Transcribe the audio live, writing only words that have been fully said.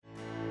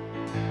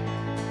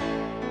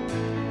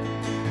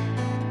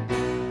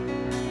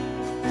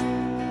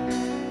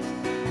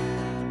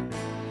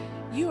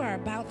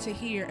about to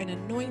hear an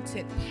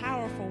anointed,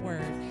 powerful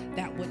word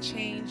that will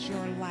change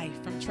your life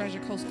from Treasure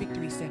Coast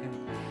Victory Center.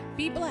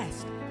 Be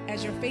blessed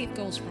as your faith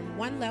goes from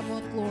one level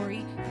of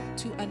glory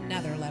to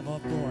another level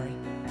of glory.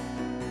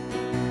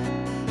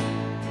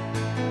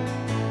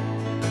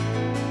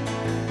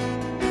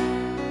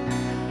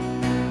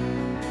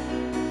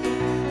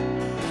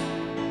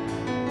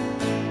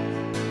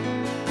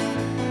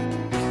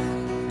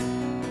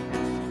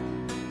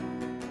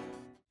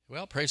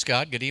 Well, praise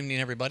God. Good evening,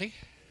 everybody.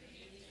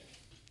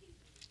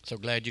 So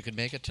glad you could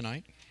make it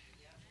tonight.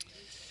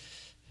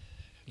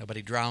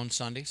 Nobody drowned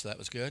Sunday, so that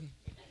was good.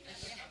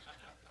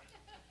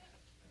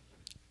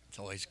 It's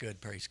always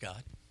good, praise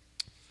God.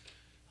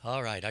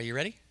 All right, are you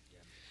ready?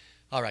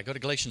 All right, go to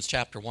Galatians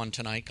chapter 1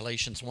 tonight.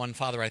 Galatians 1.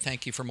 Father, I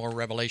thank you for more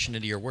revelation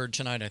into your word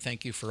tonight. I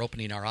thank you for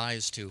opening our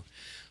eyes to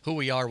who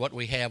we are, what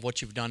we have,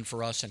 what you've done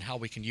for us, and how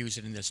we can use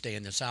it in this day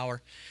and this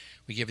hour.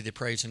 We give you the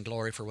praise and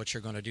glory for what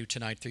you're going to do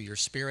tonight through your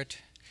Spirit.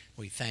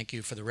 We thank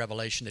you for the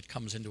revelation that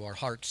comes into our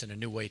hearts in a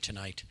new way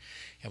tonight.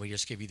 And we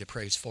just give you the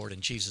praise for it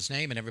in Jesus'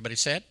 name. And everybody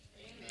said?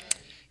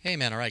 Amen.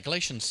 Amen. All right,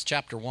 Galatians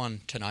chapter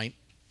 1 tonight.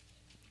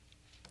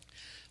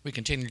 We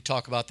continue to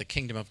talk about the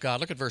kingdom of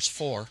God. Look at verse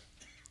 4.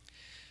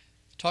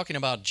 Talking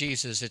about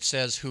Jesus, it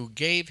says, who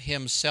gave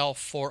himself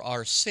for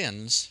our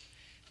sins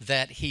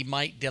that he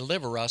might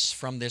deliver us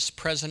from this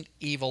present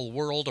evil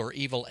world or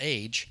evil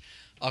age,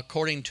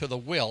 according to the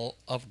will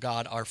of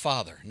God our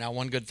Father. Now,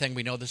 one good thing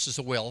we know, this is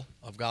the will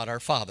of God our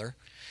Father,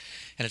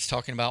 and it's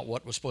talking about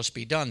what was supposed to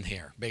be done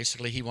here.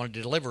 Basically, he wanted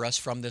to deliver us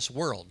from this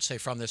world. Say,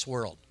 from this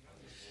world.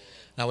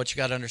 Now, what you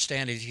got to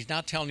understand is he's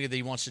not telling you that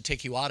he wants to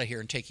take you out of here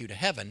and take you to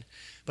heaven,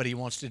 but he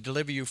wants to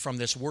deliver you from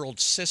this world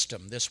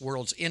system, this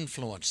world's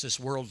influence, this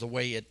world, the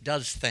way it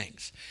does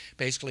things.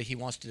 Basically, he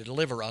wants to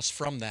deliver us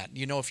from that.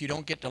 You know, if you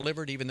don't get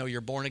delivered, even though you're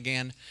born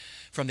again,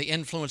 from the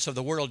influence of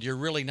the world, you're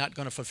really not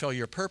going to fulfill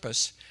your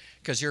purpose,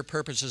 because your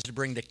purpose is to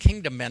bring the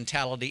kingdom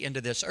mentality into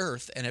this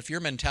earth. And if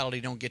your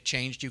mentality don't get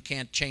changed, you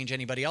can't change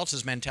anybody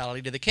else's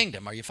mentality to the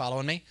kingdom. Are you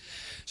following me?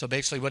 So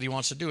basically what he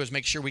wants to do is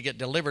make sure we get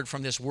delivered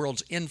from this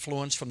world's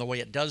influence, from the way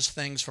it does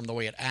things, from the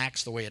way it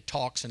acts, the way it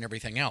talks, and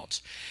everything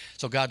else.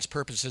 So God's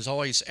purpose is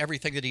always,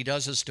 everything that he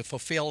does is to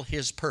fulfill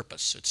his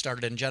purpose. It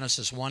started in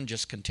Genesis 1,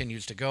 just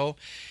continues to go.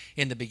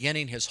 In the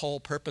beginning, his whole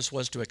purpose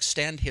was to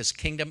extend his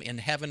kingdom in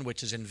heaven,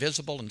 which is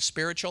invisible and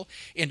spiritual,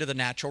 into the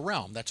natural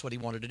realm. That's what he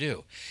wanted to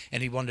do.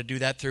 And he wanted to do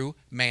that through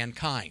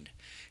mankind.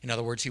 In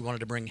other words, he wanted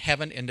to bring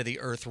heaven into the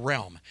earth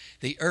realm.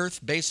 The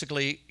earth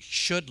basically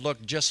should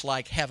look just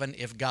like heaven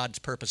if God's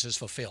purpose is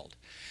fulfilled.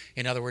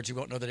 In other words, you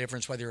won't know the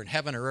difference whether you're in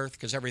heaven or earth,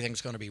 because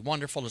everything's going to be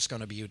wonderful. It's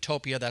going to be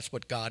utopia. That's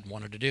what God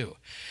wanted to do.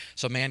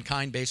 So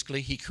mankind,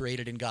 basically, he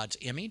created in God's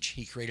image.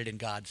 He created in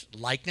God's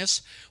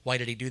likeness. Why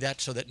did he do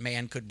that? So that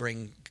man could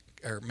bring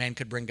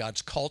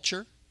God's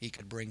culture. He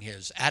could bring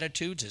his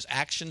attitudes, his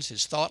actions,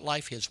 his thought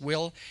life, his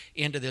will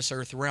into this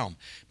earth realm.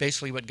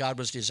 Basically, what God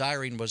was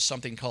desiring was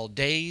something called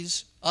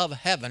days of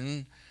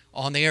heaven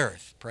on the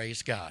earth.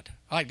 Praise God.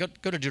 All right, go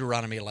to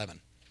Deuteronomy 11.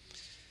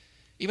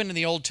 Even in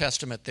the Old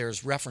Testament,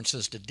 there's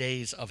references to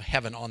days of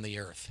heaven on the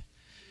earth,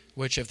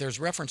 which if there's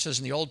references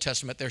in the Old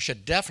Testament, there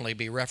should definitely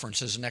be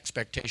references and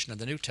expectation of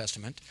the New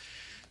Testament.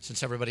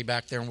 Since everybody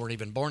back there weren't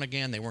even born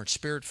again, they weren't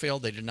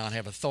spirit-filled, they did not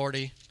have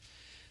authority.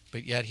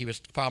 But yet he was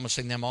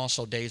promising them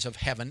also days of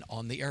heaven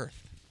on the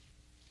earth.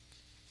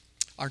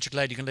 Aren't you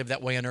glad you can live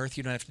that way on earth?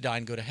 You don't have to die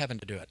and go to heaven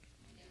to do it.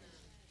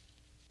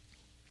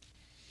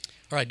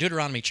 All right,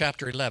 Deuteronomy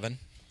chapter 11.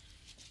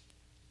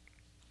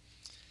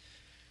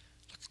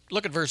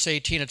 Look at verse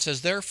 18. It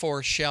says,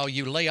 therefore shall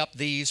you lay up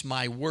these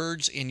my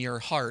words in your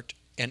heart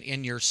and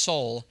in your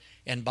soul,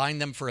 and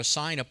bind them for a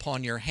sign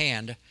upon your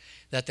hand,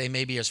 that they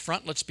may be as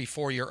frontlets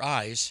before your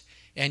eyes.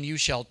 And you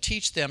shall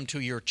teach them to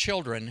your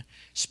children,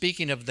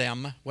 speaking of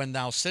them when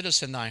thou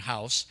sittest in thy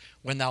house,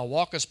 when thou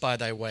walkest by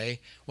thy way,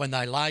 when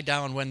thou lie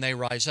down, when they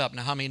rise up.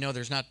 Now, how many know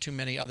there's not too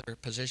many other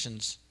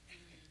positions?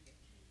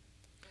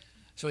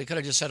 So he could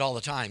have just said all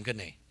the time,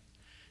 couldn't he?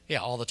 Yeah,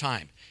 all the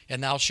time.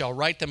 And thou shalt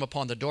write them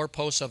upon the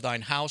doorposts of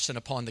thine house and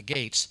upon the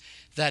gates,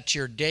 that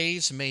your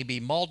days may be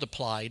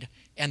multiplied,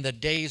 and the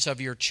days of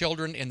your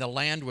children in the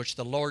land which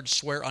the Lord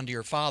sware unto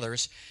your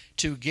fathers,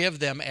 to give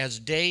them as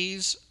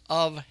days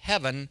of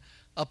heaven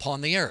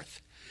upon the earth.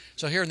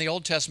 So here in the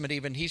Old Testament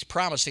even, he's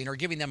promising or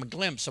giving them a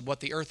glimpse of what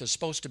the earth is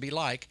supposed to be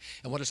like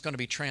and what it's going to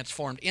be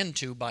transformed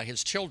into by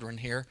his children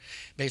here,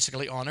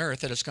 basically on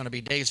earth, that it's going to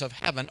be days of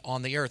heaven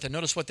on the earth. And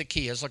notice what the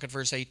key is. Look at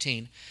verse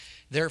 18.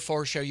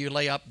 Therefore shall you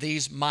lay up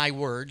these my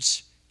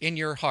words in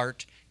your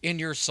heart, in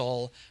your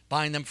soul,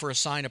 bind them for a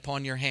sign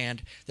upon your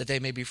hand, that they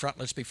may be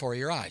frontlets before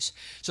your eyes.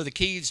 So the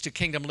keys to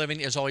kingdom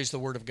living is always the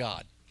Word of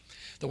God.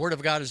 The Word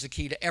of God is the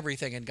key to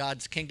everything in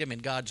God's kingdom, in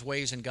God's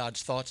ways, and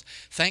God's thoughts.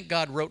 Thank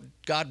God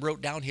God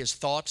wrote down His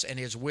thoughts and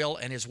His will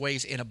and His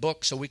ways in a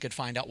book so we could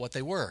find out what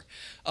they were.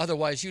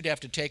 Otherwise, you'd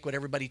have to take what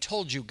everybody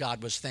told you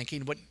God was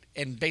thinking,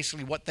 and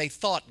basically what they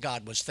thought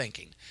God was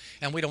thinking.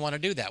 And we don't want to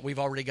do that. We've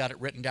already got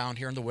it written down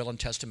here in the will and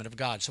testament of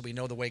God. So we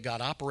know the way God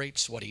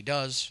operates, what He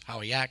does, how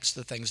He acts,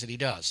 the things that He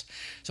does.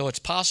 So it's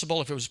possible,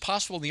 if it was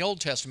possible in the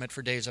Old Testament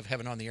for days of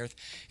heaven on the earth,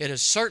 it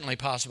is certainly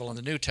possible in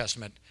the New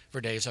Testament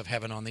for days of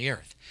heaven on the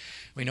earth.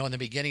 We know in the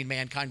beginning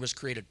mankind was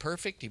created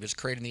perfect. He was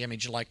created in the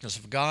image and likeness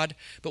of God.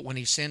 But when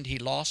he sinned, he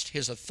lost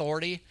his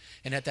authority.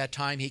 And at that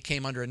time, he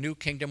came under a new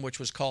kingdom, which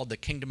was called the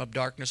kingdom of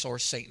darkness, or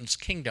Satan's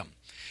kingdom.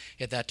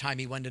 At that time,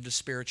 he went into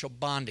spiritual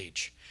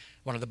bondage.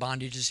 One of the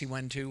bondages he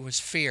went into was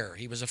fear.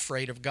 He was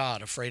afraid of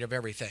God, afraid of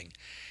everything.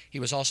 He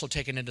was also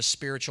taken into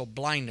spiritual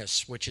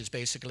blindness, which is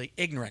basically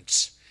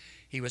ignorance.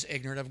 He was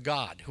ignorant of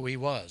God, who He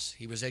was.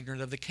 He was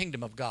ignorant of the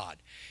kingdom of God.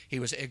 He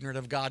was ignorant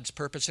of God's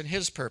purpose and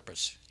His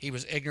purpose. He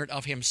was ignorant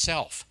of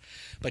himself.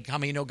 But how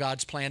many know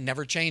God's plan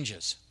never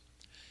changes?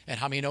 And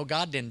how many know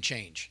God didn't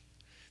change?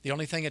 The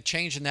only thing that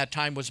changed in that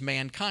time was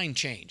mankind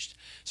changed.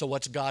 So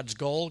what's God's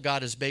goal?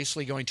 God is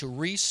basically going to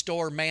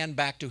restore man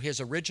back to his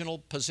original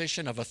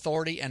position of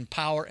authority and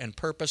power and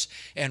purpose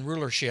and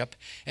rulership.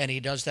 And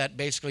He does that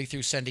basically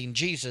through sending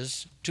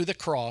Jesus to the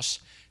cross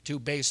to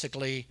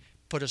basically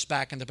put us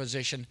back in the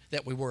position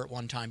that we were at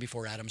one time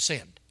before Adam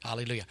sinned.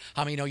 Hallelujah.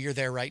 How many know you're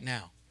there right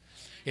now?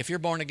 If you're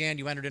born again,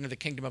 you entered into the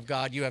kingdom of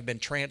God, you have been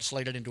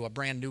translated into a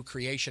brand new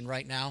creation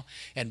right now,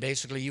 and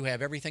basically you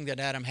have everything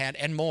that Adam had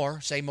and more.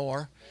 Say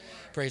more.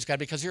 Praise God,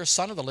 because you're a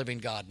son of the living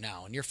God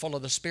now, and you're full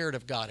of the Spirit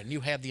of God, and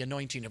you have the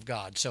anointing of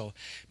God. So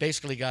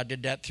basically God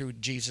did that through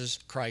Jesus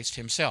Christ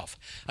Himself.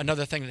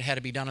 Another thing that had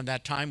to be done in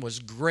that time was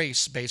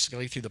grace,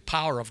 basically through the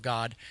power of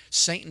God.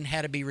 Satan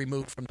had to be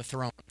removed from the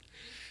throne,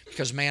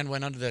 because man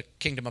went under the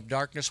kingdom of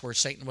darkness where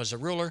Satan was a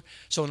ruler.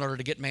 So in order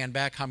to get man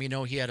back, how many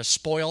know he had to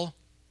spoil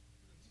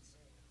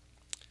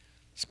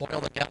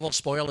the devil,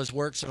 spoil his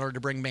works in order to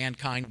bring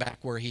mankind back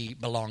where he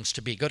belongs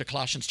to be? Go to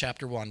Colossians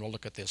chapter 1. We'll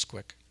look at this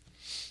quick.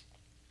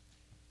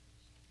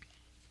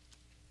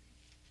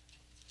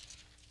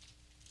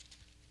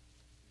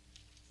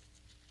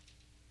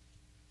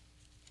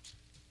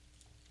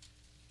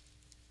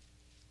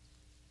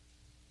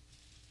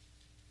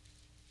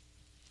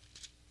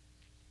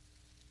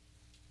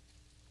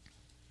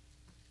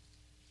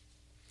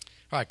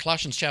 All right,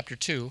 Colossians chapter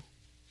 2.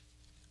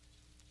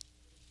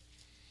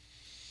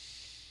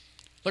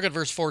 Look at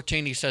verse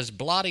 14. He says,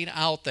 blotting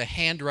out the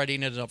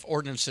handwriting of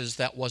ordinances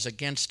that was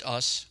against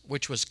us,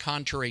 which was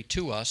contrary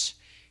to us,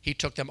 He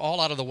took them all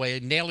out of the way,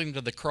 nailing them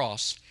to the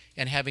cross,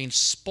 and having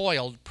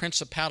spoiled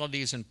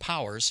principalities and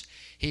powers,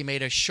 He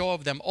made a show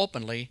of them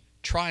openly,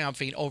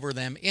 triumphing over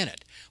them in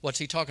it. What's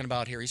he talking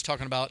about here? He's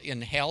talking about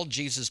in hell,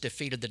 Jesus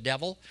defeated the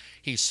devil.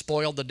 He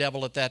spoiled the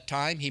devil at that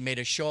time. He made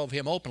a show of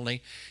him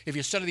openly. If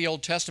you study the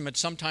Old Testament,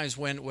 sometimes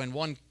when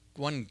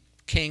one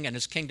king and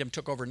his kingdom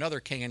took over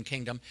another king and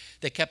kingdom,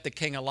 they kept the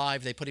king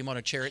alive, they put him on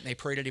a chariot, and they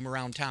paraded him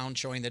around town,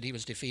 showing that he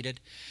was defeated.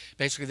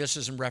 Basically, this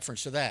is in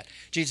reference to that.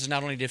 Jesus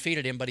not only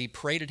defeated him, but He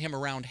paraded him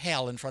around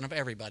hell in front of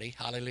everybody.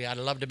 Hallelujah. I'd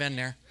love to have been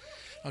there.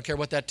 I don't care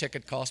what that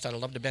ticket cost. I'd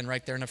love to have been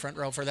right there in the front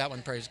row for that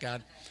one, praise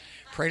God.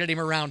 Paraded him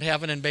around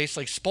heaven and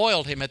basically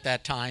spoiled him at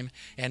that time,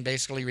 and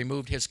basically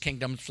removed his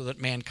kingdom so that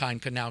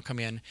mankind could now come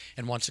in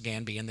and once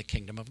again be in the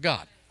kingdom of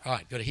God. All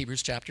right, go to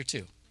Hebrews chapter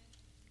 2.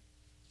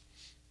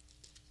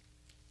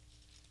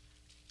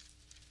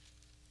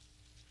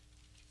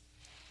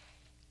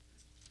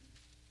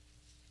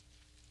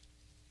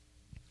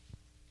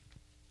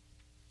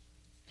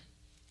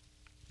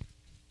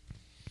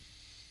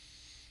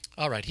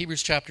 All right,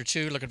 Hebrews chapter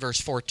 2, look at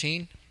verse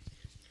 14.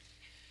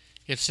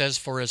 It says,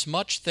 for as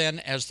much then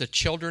as the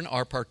children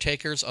are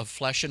partakers of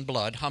flesh and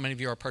blood. How many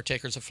of you are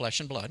partakers of flesh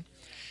and blood?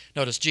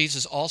 Notice,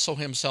 Jesus also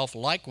Himself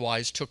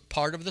likewise took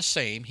part of the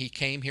same. He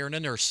came here in a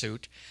nurse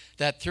suit,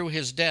 that through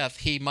His death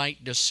He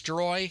might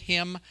destroy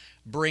him,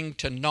 bring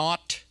to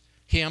naught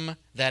him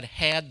that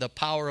had the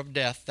power of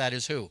death. That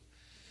is who?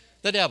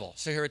 The devil.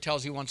 So here it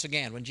tells you once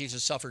again, when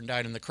Jesus suffered and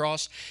died on the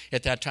cross,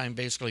 at that time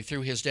basically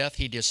through His death,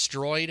 He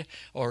destroyed,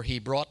 or He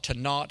brought to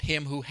naught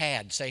him who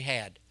had. Say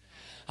had.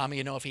 How many of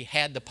you know if he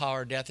had the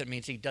power of death, it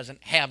means he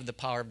doesn't have the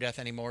power of death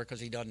anymore because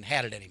he doesn't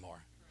have it anymore.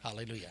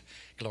 Hallelujah.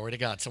 Glory to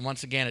God. So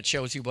once again, it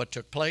shows you what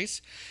took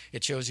place.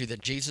 It shows you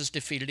that Jesus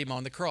defeated him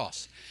on the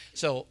cross.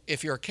 So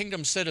if you're a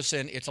kingdom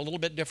citizen, it's a little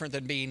bit different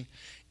than being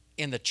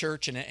in the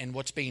church and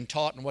what's being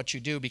taught and what you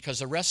do, because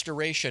the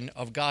restoration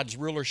of God's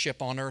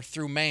rulership on earth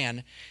through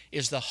man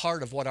is the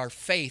heart of what our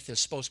faith is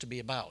supposed to be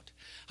about.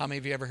 How many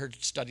of you ever heard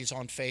studies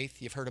on faith?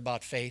 You've heard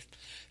about faith.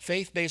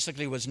 Faith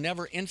basically was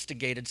never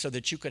instigated so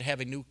that you could have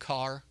a new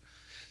car,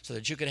 so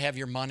that you could have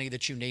your money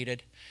that you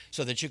needed,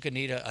 so that you could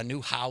need a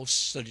new house,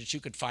 so that you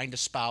could find a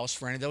spouse,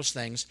 for any of those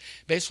things.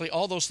 Basically,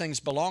 all those things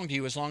belong to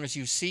you as long as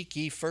you seek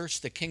ye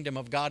first the kingdom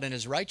of God and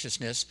His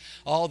righteousness.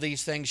 All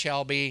these things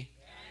shall be.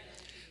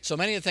 So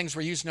many of the things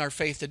we're using our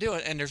faith to do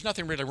it, and there's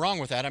nothing really wrong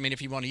with that. I mean,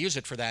 if you want to use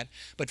it for that.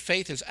 But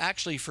faith is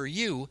actually for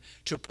you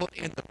to put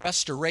in the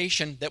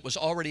restoration that was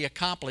already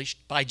accomplished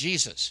by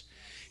Jesus.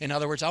 In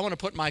other words, I want to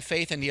put my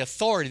faith in the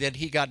authority that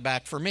he got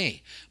back for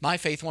me. My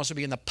faith wants to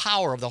be in the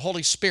power of the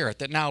Holy Spirit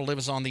that now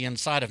lives on the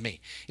inside of me.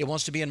 It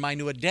wants to be in my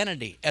new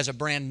identity as a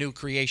brand new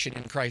creation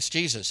in Christ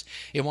Jesus.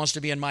 It wants to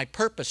be in my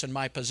purpose and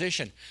my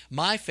position.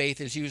 My faith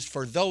is used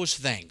for those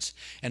things.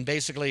 And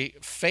basically,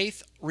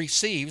 faith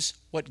receives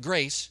what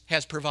grace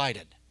has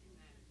provided.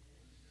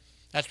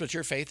 That's what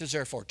your faith is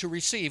there for, to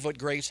receive what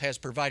grace has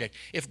provided.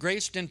 If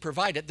grace didn't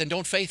provide it, then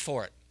don't faith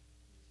for it.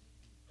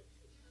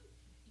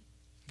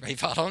 Are you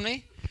following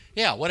me?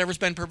 Yeah, whatever's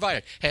been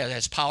provided.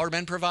 Has power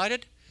been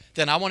provided?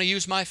 Then I want to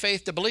use my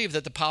faith to believe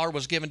that the power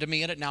was given to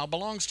me and it now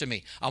belongs to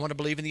me. I want to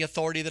believe in the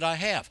authority that I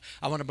have.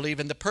 I want to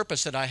believe in the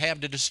purpose that I have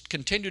to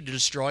continue to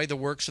destroy the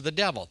works of the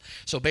devil.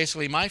 So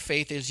basically my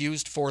faith is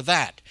used for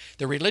that.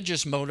 The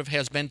religious motive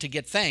has been to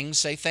get things.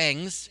 Say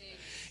things.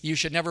 You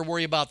should never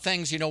worry about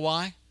things. You know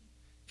why?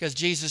 Because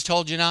Jesus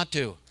told you not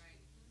to.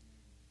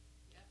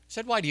 He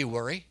said, why do you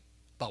worry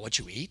about what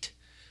you eat,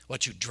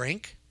 what you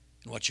drink,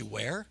 and what you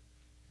wear?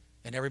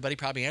 And everybody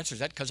probably answers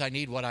that, because I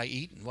need what I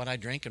eat and what I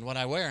drink and what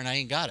I wear, and I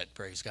ain't got it,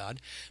 praise God.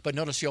 But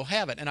notice you'll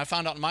have it. And I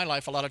found out in my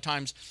life a lot of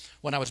times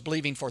when I was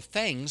believing for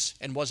things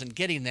and wasn't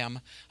getting them,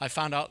 I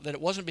found out that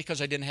it wasn't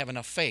because I didn't have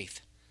enough faith.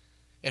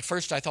 At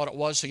first I thought it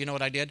was, so you know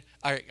what I did?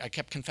 I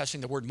kept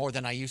confessing the word more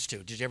than I used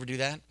to. Did you ever do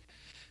that?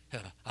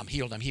 I'm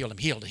healed, I'm healed, I'm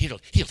healed,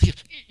 healed, healed,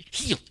 healed,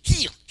 healed,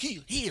 healed,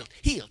 healed, healed,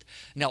 healed.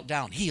 Knelt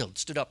down, healed,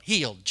 stood up,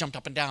 healed, jumped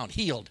up and down,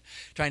 healed,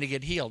 trying to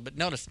get healed. But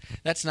notice,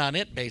 that's not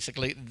it,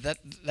 basically.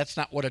 That's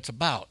not what it's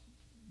about.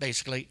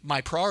 Basically,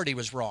 my priority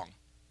was wrong.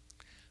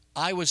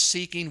 I was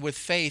seeking with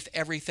faith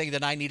everything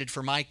that I needed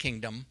for my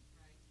kingdom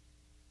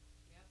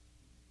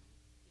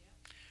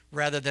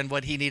rather than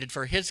what he needed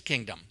for his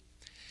kingdom.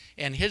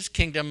 And his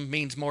kingdom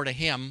means more to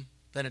him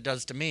than it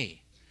does to me.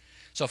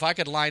 So if I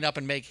could line up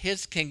and make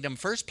his kingdom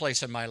first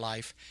place in my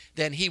life,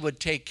 then he would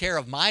take care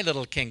of my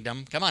little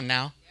kingdom. Come on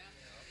now.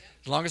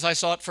 As long as I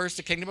saw it first,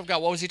 the kingdom of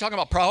God. What was he talking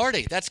about?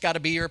 Priority. That's got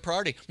to be your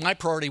priority. My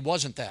priority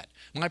wasn't that.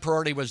 My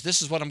priority was,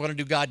 this is what I'm going to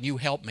do, God, and you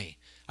help me.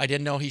 I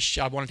didn't know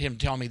I wanted him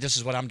to tell me, this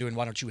is what I'm doing,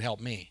 why don't you help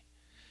me?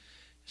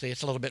 See,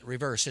 it's a little bit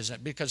reverse, isn't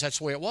it? Because that's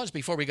the way it was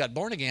before we got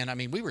born again. I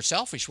mean, we were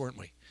selfish, weren't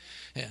we?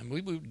 And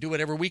we would do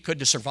whatever we could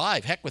to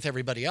survive, heck with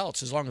everybody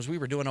else, as long as we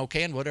were doing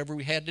okay and whatever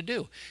we had to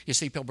do. You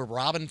see people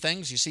robbing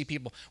things. You see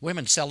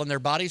women selling their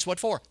bodies. What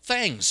for?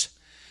 Things.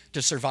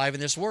 To survive in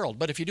this world.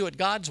 But if you do it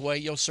God's way,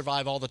 you'll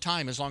survive all the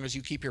time as long as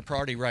you keep your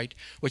priority right,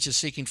 which is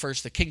seeking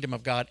first the kingdom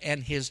of God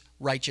and his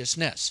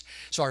righteousness.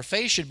 So our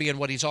faith should be in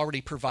what he's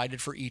already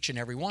provided for each and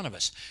every one of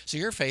us. So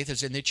your faith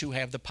is in that you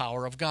have the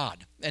power of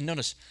God. And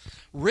notice,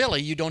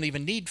 really, you don't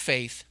even need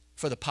faith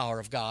for the power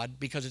of God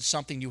because it's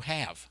something you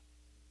have.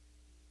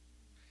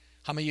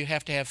 How many of you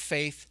have to have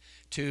faith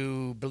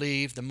to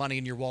believe the money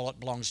in your wallet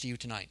belongs to you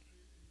tonight?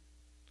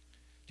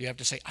 Do you have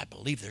to say, I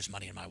believe there's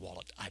money in my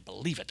wallet. I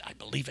believe it. I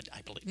believe it.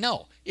 I believe it.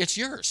 No, it's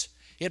yours.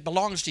 It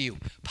belongs to you.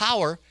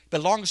 Power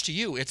belongs to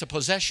you. It's a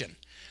possession.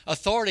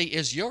 Authority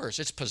is yours.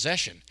 It's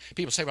possession.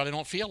 People say, well, I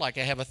don't feel like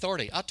I have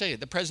authority. I'll tell you,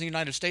 the President of the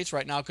United States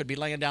right now could be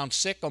laying down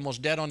sick,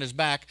 almost dead on his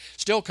back,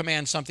 still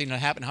command something to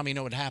happen. How many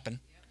know it would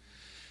happen?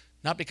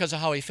 Not because of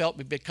how he felt,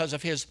 but because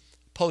of his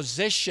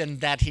position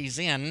that he's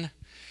in.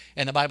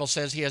 And the Bible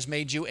says he has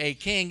made you a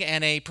king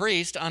and a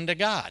priest unto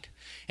God.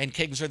 And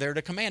kings are there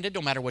to command. It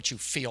don't matter what you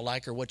feel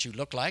like or what you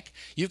look like.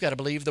 You've got to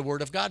believe the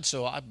word of God.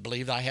 So I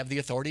believe I have the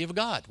authority of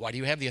God. Why do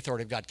you have the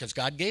authority of God? Because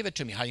God gave it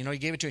to me. How do you know he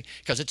gave it to me?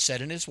 Because it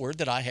said in his word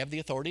that I have the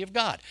authority of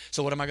God.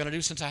 So what am I going to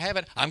do since I have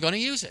it? I'm going to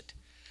use it.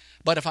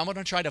 But if I'm going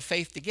to try to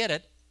faith to get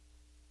it,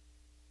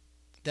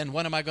 then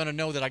when am I going to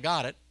know that I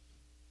got it?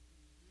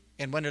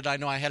 And when did I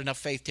know I had enough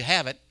faith to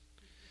have it?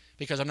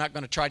 Because I'm not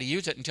going to try to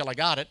use it until I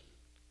got it.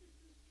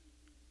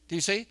 Do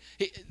you see?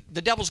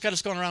 The devil's got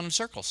us going around in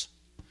circles.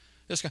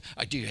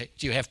 Do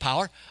you have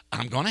power?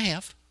 I'm going to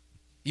have.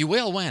 You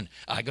will when?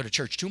 I go to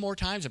church 2 more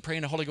times and pray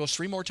in the Holy Ghost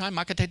 3 more times.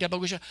 I'm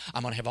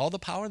going to have all the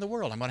power in the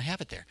world. I'm going to have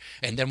it there.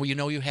 And then will you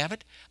know you have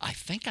it? I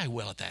think I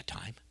will at that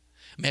time.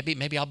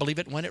 Maybe I'll believe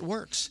it when it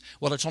works.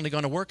 Well, it's only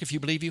going to work if you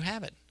believe you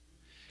have it.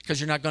 Because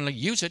you're not going to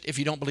use it if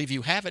you don't believe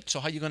you have it. So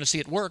how are you going to see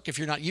it work if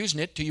you're not using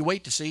it till you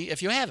wait to see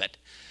if you have it?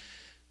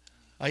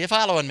 Are you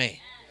following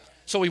me?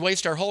 So we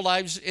waste our whole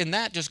lives in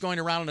that, just going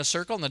around in a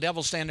circle, and the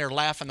devil's standing there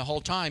laughing the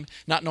whole time,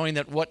 not knowing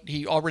that what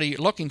he already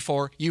looking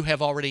for, you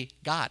have already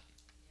got.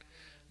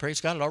 Praise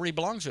God, it already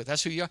belongs to it.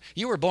 That's who you are.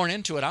 You were born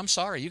into it. I'm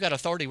sorry. You got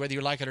authority whether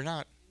you like it or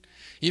not.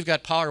 You've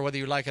got power whether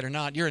you like it or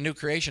not. You're a new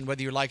creation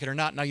whether you like it or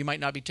not. Now, you might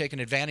not be taking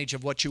advantage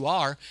of what you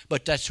are,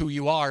 but that's who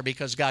you are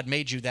because God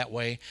made you that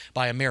way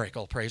by a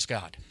miracle. Praise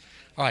God.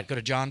 All right, go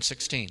to John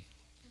 16.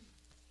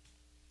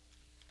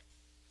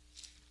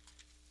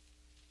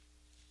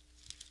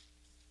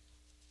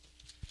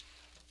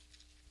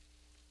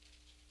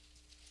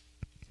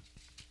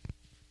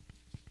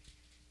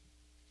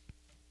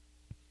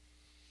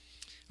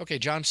 Okay,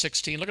 John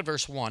 16, look at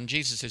verse 1.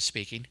 Jesus is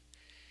speaking.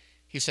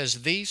 He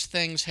says, "These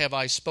things have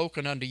I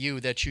spoken unto you,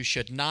 that you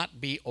should not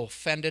be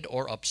offended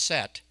or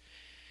upset.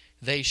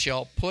 They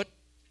shall put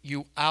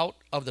you out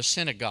of the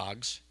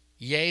synagogues.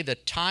 Yea, the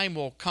time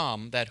will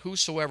come that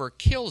whosoever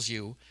kills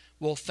you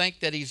will think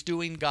that he's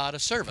doing God a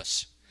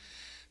service."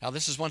 Now,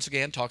 this is once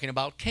again talking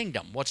about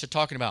kingdom. What's it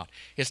talking about?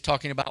 It's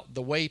talking about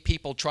the way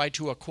people try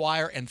to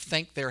acquire and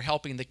think they're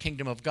helping the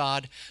kingdom of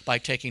God by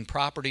taking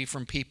property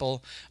from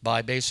people,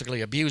 by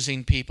basically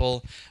abusing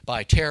people,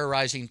 by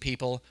terrorizing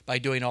people, by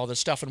doing all this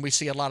stuff. And we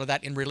see a lot of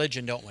that in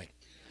religion, don't we?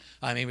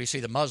 I mean, we see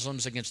the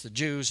Muslims against the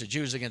Jews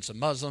against the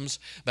Muslims.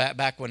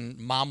 Back when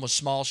Mom was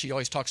small, she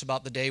always talks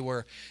about the day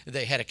where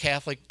they had a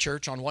Catholic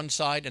church on one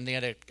side and they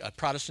had a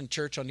Protestant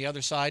church on the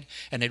other side,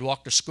 and they'd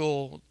walk to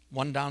school,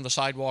 one down the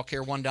sidewalk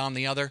here, one down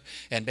the other,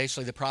 and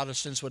basically the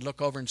Protestants would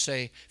look over and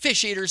say,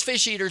 "Fish eaters,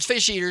 fish eaters,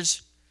 fish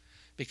eaters,"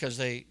 because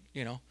they,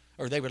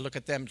 or they would look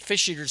at them,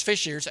 fish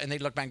eaters, and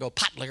they'd look back and go,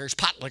 pot lickers,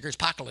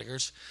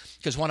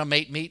 because one of them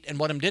ate meat and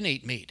one of them didn't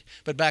eat meat.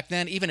 But back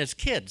then, even as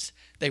kids,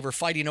 they were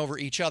fighting over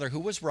each other, who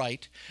was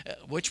right,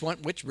 which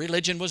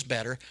religion was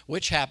better,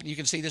 which happened. You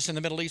can see this in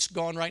the Middle East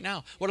going right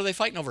now. What are they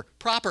fighting over?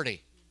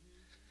 Property.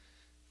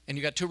 And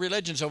you got two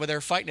religions over there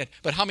fighting it.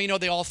 But how many know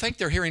they all think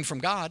they're hearing from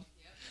God?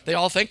 They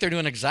all think they're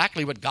doing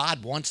exactly what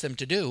God wants them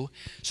to do.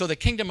 So the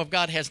kingdom of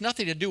God has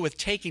nothing to do with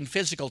taking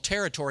physical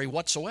territory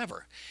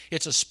whatsoever.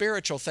 It's a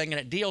spiritual thing, and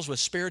it deals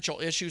with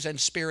spiritual issues and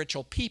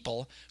spiritual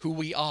people who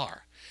we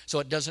are. So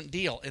it doesn't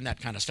deal in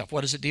that kind of stuff.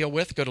 What does it deal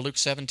with? Go to Luke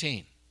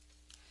 17.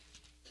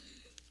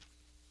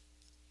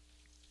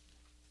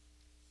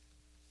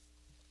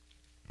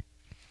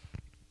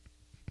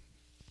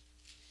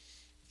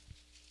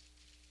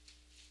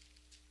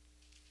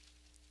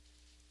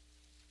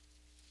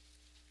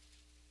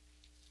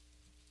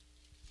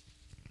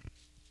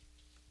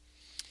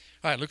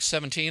 All right, Luke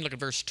 17, look at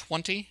verse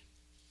 20.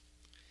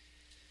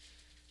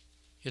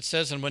 It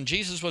says, "And when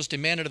Jesus was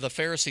demanded of the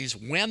Pharisees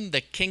when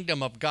the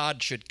kingdom of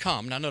God should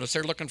come," now notice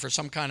they're looking for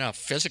some kind of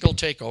physical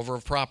takeover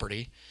of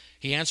property,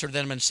 "he answered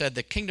them and said,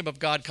 the kingdom of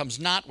God comes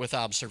not with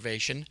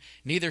observation,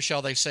 neither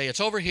shall they say, it's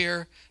over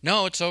here,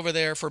 no, it's over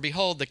there, for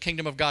behold, the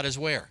kingdom of God is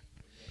where?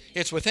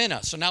 It's within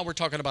us." So now we're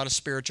talking about a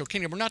spiritual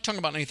kingdom. We're not talking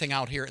about anything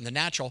out here in the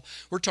natural.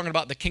 We're talking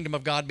about the kingdom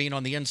of God being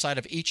on the inside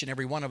of each and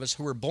every one of us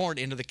who are born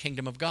into the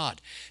kingdom of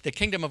God. The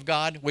kingdom of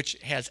God, which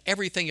has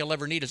everything you'll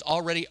ever need, is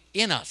already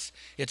in us.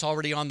 It's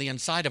already on the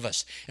inside of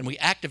us. And we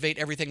activate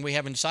everything we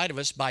have inside of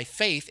us by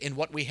faith in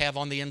what we have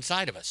on the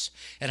inside of us.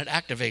 And it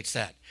activates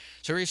that.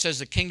 So here he says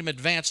the kingdom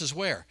advances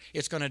where?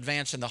 It's going to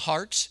advance in the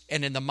hearts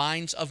and in the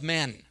minds of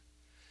men.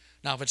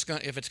 Now, if it's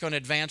going to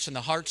advance in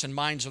the hearts and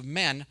minds of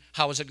men,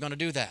 how is it going to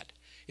do that?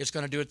 It's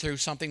going to do it through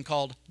something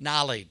called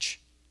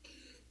knowledge.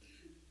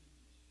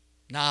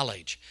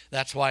 Knowledge.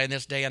 That's why in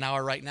this day and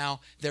hour right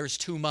now, there's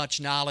too much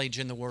knowledge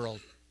in the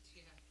world.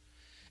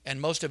 And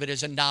most of it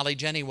isn't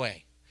knowledge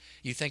anyway.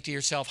 You think to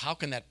yourself, how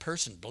can that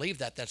person believe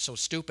that? That's so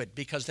stupid.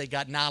 Because they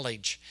got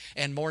knowledge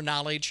and more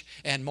knowledge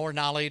and more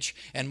knowledge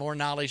and more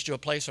knowledge to a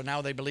place where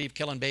now they believe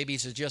killing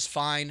babies is just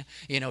fine.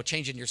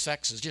 Changing your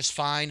sex is just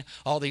fine.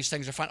 All these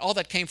things are fine. All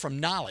that came from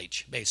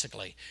knowledge,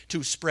 basically,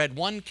 to spread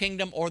one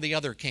kingdom or the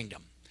other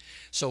kingdom.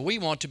 So we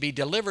want to be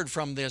delivered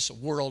from this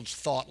world's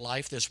thought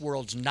life, this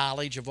world's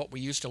knowledge of what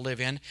we used to live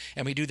in,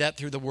 and we do that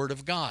through the Word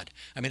of God.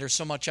 I mean, there's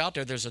so much out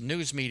there. There's a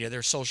news media,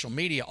 there's social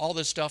media. All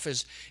this stuff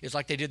is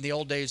like they did in the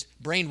old days,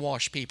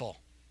 brainwash people.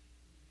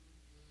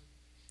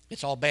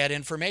 It's all bad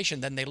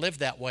information. Then they live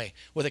that way.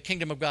 Well, the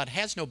kingdom of God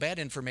has no bad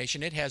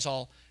information. It has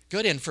all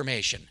good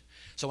information.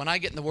 So when I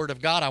get in the Word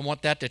of God, I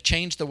want that to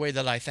change the way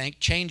that I think,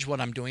 change what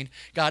I'm doing.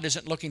 God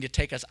isn't looking to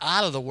take us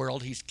out of the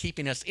world. He's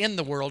keeping us in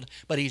the world,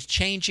 but He's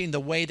changing the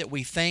way that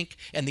we think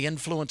and the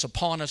influence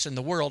upon us in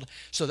the world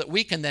so that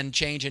we can then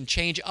change and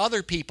change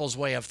other people's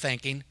way of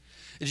thinking.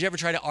 Did you ever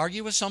try to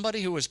argue with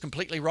somebody who was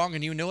completely wrong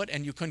and you knew it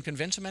and you couldn't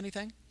convince them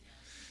anything?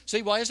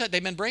 See, why is that?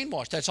 They've been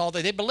brainwashed. That's all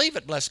they believe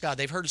it, bless God.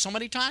 They've heard it so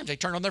many times. They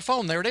turn on their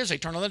phone, there it is. They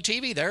turn on the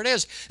TV, there it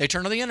is. They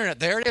turn on the internet,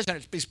 there it is.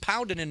 And it's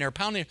pounding in there,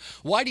 pounding.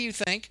 Why do you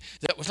think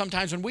that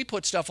sometimes when we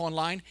put stuff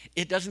online,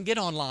 it doesn't get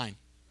online?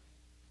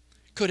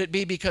 Could it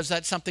be because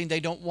that's something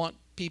they don't want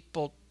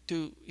people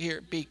to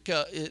hear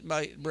because it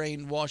might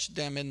brainwash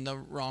them in the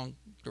wrong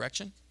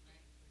direction?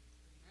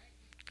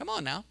 Come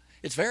on now.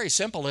 It's very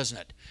simple, isn't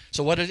it?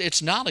 So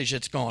it's knowledge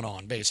that's going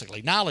on,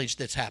 basically. Knowledge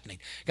that's happening.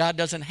 God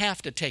doesn't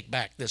have to take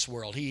back this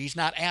world. He's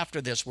not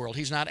after this world.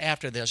 He's not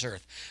after this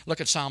earth.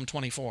 Look at Psalm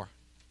 24.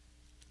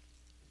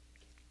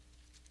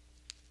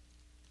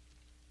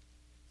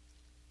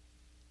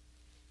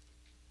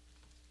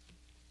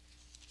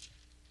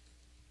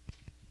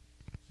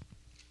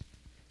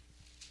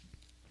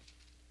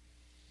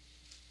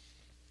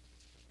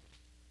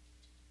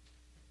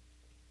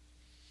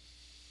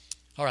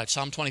 All right,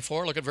 Psalm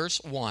 24, look at verse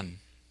 1.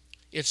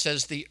 It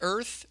says, "The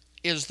earth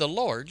is the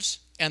Lord's,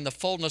 and the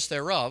fullness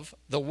thereof,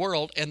 the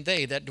world and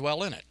they that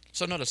dwell in it."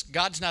 So notice,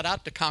 God's not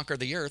out to conquer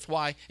the earth.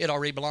 Why? It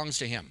already belongs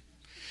to Him.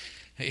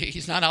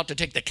 He's not out to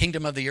take the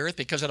kingdom of the earth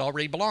because it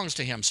already belongs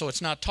to him. So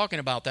it's not talking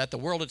about that. The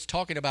world it's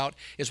talking about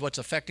is what's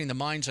affecting the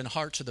minds and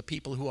hearts of the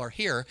people who are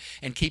here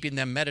and keeping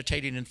them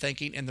meditating and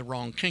thinking in the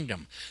wrong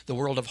kingdom. The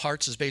world of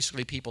hearts is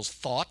basically people's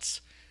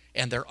thoughts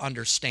and their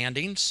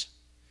understandings.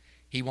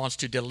 He wants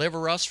to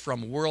deliver us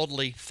from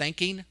worldly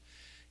thinking.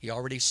 He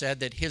already said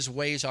that his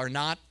ways are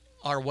not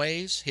our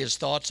ways. His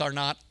thoughts are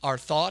not our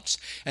thoughts.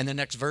 And the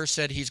next verse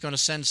said he's going to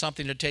send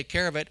something to take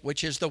care of it,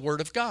 which is the Word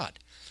of God.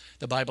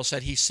 The Bible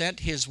said he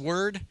sent his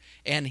word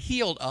and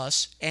healed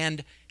us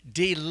and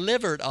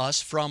delivered us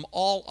from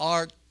all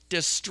our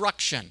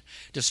destruction.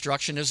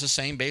 Destruction is the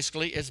same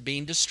basically as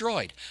being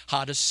destroyed.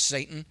 How does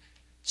Satan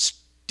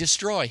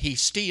destroy? He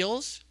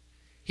steals,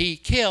 he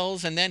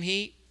kills, and then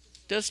he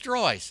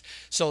destroys.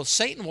 So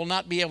Satan will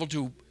not be able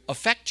to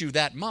affect you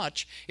that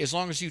much as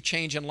long as you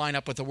change and line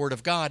up with the Word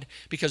of God,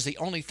 because the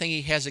only thing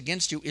he has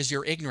against you is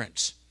your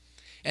ignorance.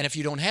 And if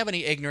you don't have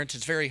any ignorance,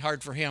 it's very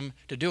hard for him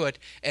to do it.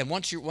 And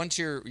once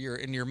you're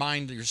in your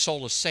mind, your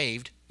soul is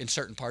saved in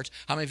certain parts.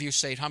 How many of you are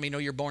saved? How many know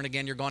you're born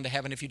again? You're going to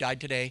heaven if you died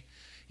today?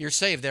 You're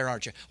saved there,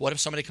 aren't you? What if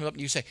somebody comes up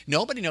and you say,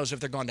 nobody knows if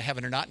they're going to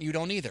heaven or not, and you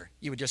don't either?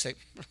 You would just say,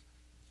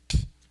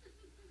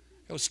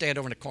 go stand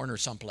over in a corner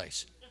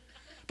someplace.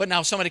 But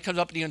now somebody comes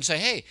up to you and say,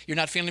 hey, you're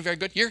not feeling very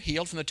good. You're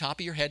healed from the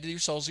top of your head to your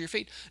soles of your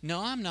feet.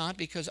 No, I'm not,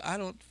 because I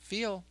don't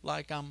feel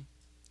like I'm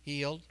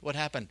healed. What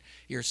happened?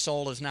 Your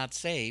soul is not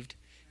saved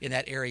in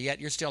that area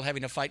yet. You're still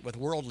having to fight with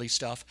worldly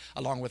stuff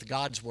along with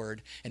God's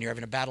word, and you're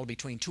having a battle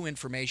between two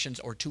informations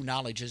or two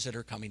knowledges that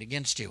are coming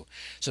against you.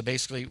 So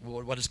basically,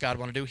 what does God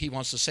want to do? He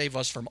wants to save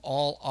us from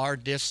all our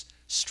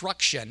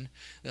destruction.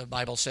 The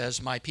Bible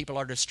says, my people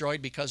are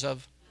destroyed because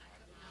of,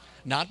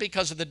 not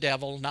because of the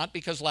devil, not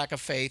because lack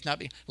of faith,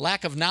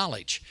 lack of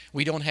knowledge.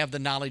 We don't have the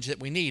knowledge that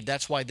we need.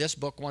 That's why this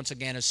book, once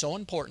again, is so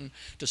important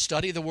to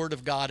study the Word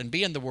of God and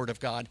be in the Word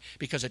of God,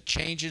 because it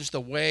changes the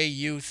way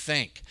you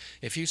think.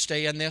 If you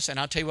stay in this, and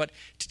I'll tell you what,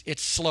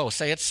 it's slow.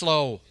 Say it's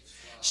slow.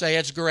 Say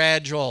it's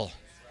gradual.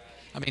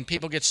 I mean,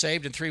 people get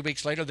saved, and 3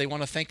 weeks later, they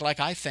want to think like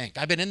I think.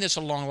 I've been in this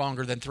a long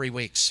longer than 3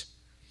 weeks.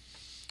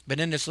 Been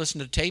in this,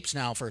 listening to tapes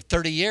now for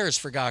 30 years,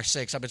 for gosh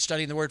sakes. I've been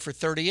studying the Word for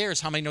 30 years.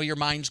 How many know your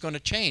mind's going to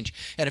change?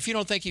 And if you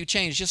don't think you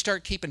change, just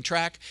start keeping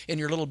track in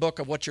your little book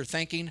of what you're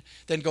thinking.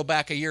 Then go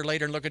back a year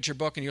later and look at your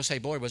book, and you'll say,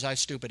 boy, was I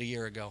stupid a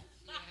year ago.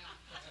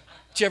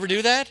 Did you ever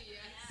do that?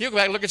 You go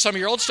back and look at some of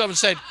your old stuff and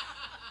say,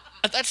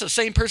 that's the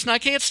same person I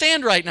can't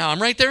stand right now.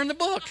 I'm right there in the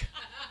book.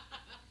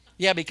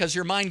 Yeah, because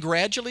your mind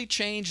gradually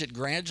changes, it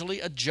gradually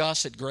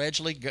adjusts,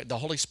 the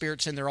Holy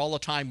Spirit's in there all the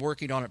time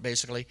working on it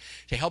basically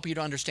to help you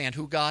to understand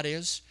who God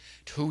is,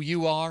 who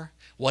you are,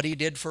 what He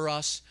did for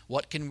us,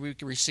 what can we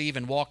receive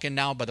and walk in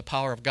now by the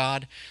power of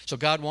God. So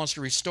God wants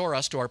to restore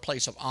us to our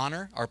place of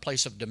honor, our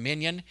place of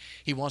dominion.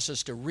 He wants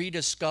us to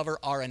rediscover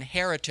our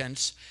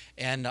inheritance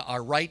and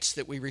our rights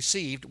that we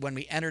received when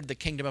we entered the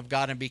kingdom of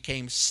God and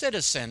became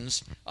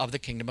citizens of the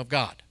kingdom of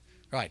God.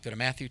 All right, go to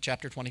Matthew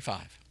chapter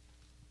 25.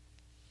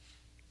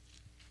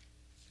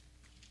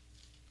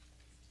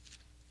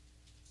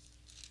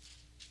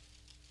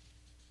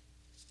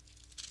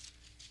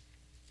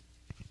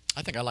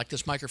 I think I like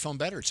this microphone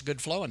better. It's a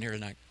good flow in here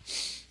tonight.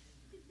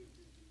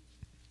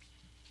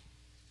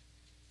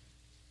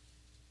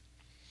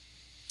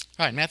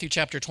 All right, Matthew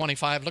chapter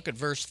 25, look at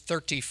verse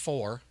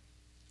 34.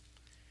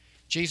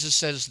 Jesus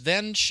says,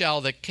 then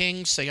shall the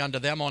king say unto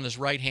them on his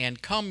right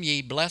hand, come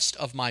ye blessed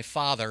of my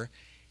Father,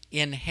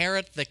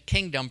 inherit the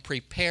kingdom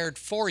prepared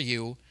for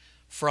you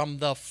from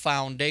the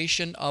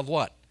foundation of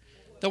what?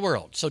 The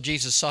world. So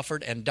Jesus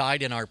suffered and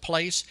died in our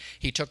place.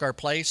 He took our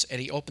place,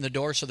 and He opened the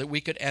door so that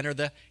we could enter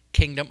the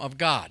kingdom of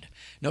God.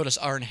 Notice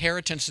our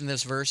inheritance in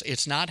this verse,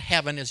 it's not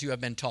heaven as you have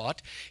been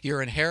taught.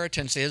 Your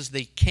inheritance is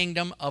the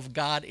kingdom of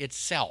God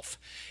itself.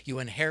 You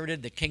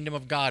inherited the kingdom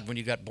of God when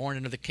you got born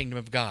into the kingdom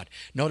of God.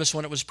 Notice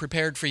when it was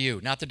prepared for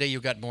you, not the day you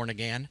got born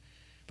again,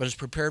 but it's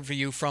prepared for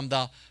you from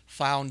the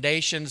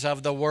foundations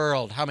of the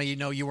world. How many of you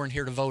know you weren't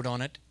here to vote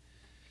on it?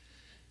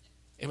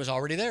 It was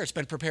already there. It's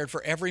been prepared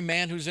for every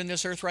man who's in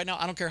this earth right now.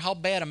 I don't care how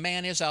bad a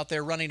man is out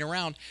there running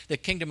around. The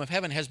kingdom of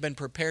heaven has been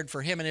prepared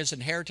for him, and his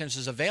inheritance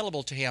is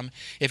available to him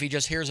if he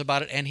just hears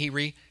about it and he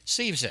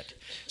receives it.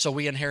 So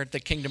we inherit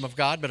the kingdom of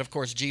God, but of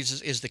course Jesus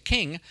is the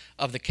king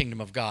of the kingdom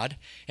of God,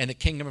 and the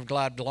kingdom of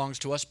God belongs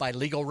to us by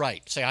legal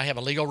right. Say, I have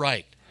a legal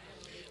right.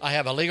 I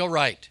have a legal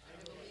right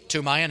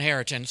to my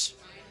inheritance,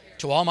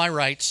 to all my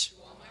rights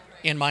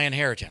in my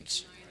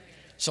inheritance.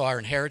 So our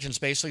inheritance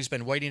basically has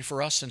been waiting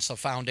for us since the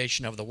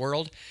foundation of the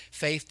world.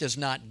 Faith does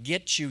not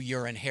get you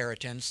your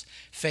inheritance.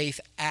 Faith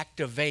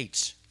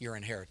activates your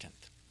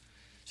inheritance.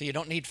 So you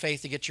don't need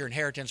faith to get your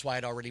inheritance. Why?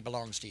 It already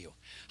belongs to you.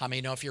 How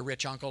many know if your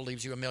rich uncle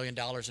leaves you $1 million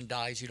and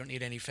dies, you don't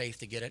need any faith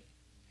to get it?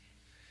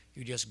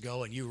 You just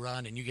go and you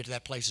run and you get to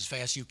that place as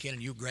fast as you can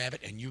and you grab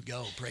it and you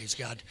go, praise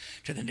God,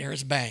 to the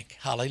nearest bank.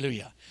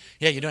 Hallelujah.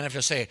 Yeah, you don't have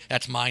to say,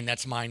 that's mine,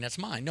 that's mine, that's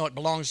mine. No, it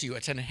belongs to you.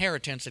 It's an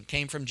inheritance. It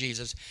came from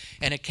Jesus,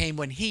 and it came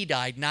when He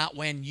died, not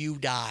when you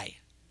die.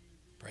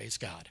 Praise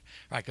God.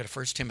 All right, go to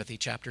 1 Timothy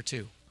chapter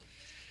 2.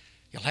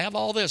 You'll have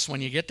all this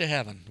when you get to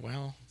heaven.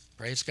 Well,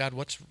 Praise God.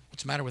 What's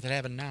the matter with it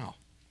having now?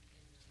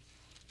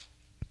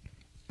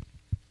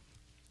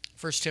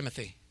 1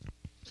 Timothy.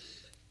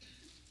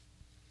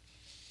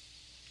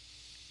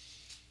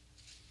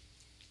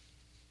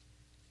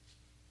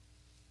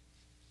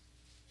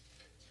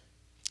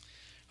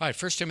 All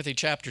right, 1 Timothy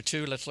chapter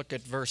 2, let's look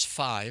at verse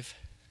 5.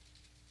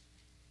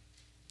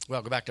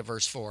 Well, go back to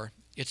verse 4.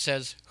 It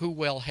says, who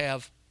will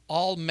have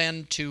all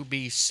men to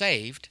be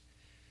saved.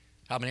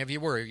 How many of you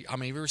were? How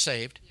many of you were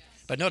saved? Yes.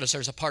 But notice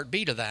there's a part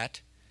B to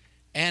that.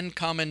 And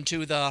come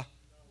into the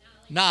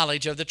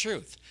knowledge of the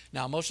truth.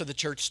 Now, most of the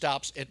church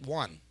stops at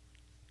 1.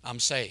 I'm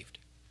saved.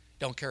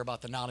 Don't care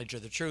about the knowledge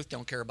of the truth.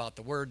 Don't care about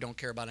the word. Don't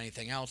care about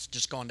anything else.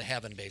 Just going to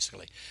heaven,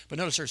 basically. But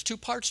notice there's 2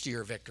 parts to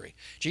your victory.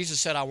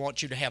 Jesus said, I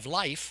want you to have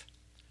life,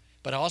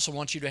 but I also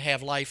want you to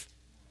have life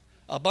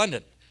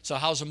abundant. So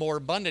how's a more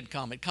abundant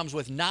come? It comes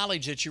with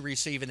knowledge that you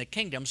receive in the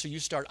kingdom, so you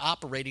start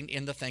operating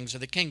in the things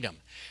of the kingdom.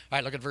 All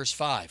right, look at verse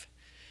 5.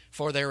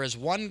 For there is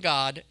one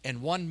God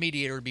and one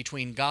mediator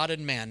between God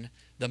and men,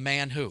 the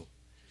man who?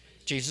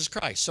 Jesus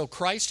Christ. So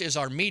Christ is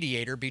our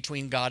mediator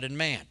between God and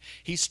man.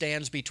 He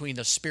stands between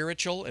the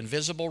spiritual and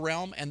visible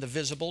realm and the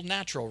visible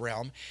natural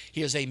realm.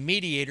 He is a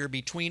mediator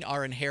between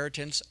our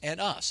inheritance and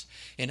us.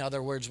 In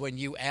other words, when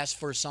you ask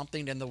for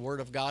something in the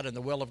Word of God and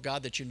the will of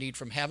God that you need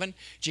from heaven,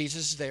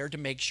 Jesus is there to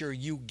make sure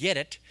you get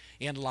it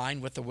in line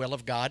with the will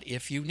of God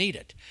if you need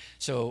it.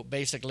 So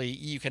basically,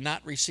 you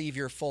cannot receive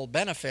your full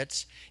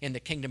benefits in the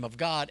kingdom of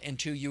God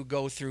until you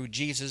go through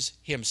Jesus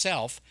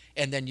himself,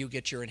 and then you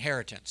get your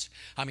inheritance.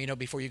 How many know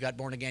before you got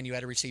born again, you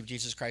had to receive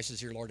Jesus Christ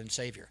as your Lord and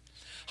Savior?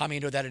 How many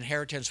know that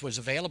inheritance was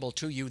available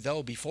to you,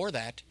 though, before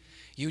that?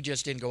 You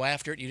just didn't go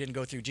after it. You didn't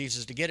go through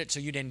Jesus to get it, so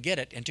you didn't get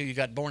it until you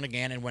got born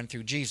again and went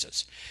through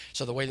Jesus.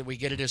 So the way that we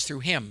get it is through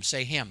him.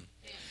 Say him.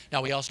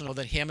 Now, we also know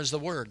that him is the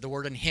word. The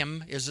word and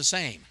him is the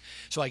same.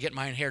 So I get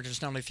my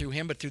inheritance not only through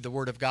him, but through the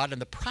word of God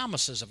and the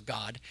promises of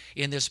God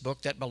in this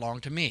book that belong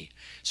to me.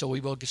 So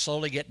we will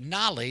slowly get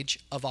knowledge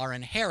of our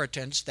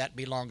inheritance that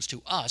belongs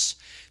to us.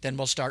 Then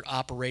we'll start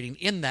operating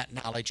in that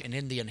knowledge and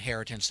in the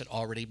inheritance that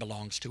already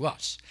belongs to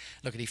us.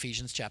 Look at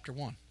Ephesians chapter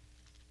 1.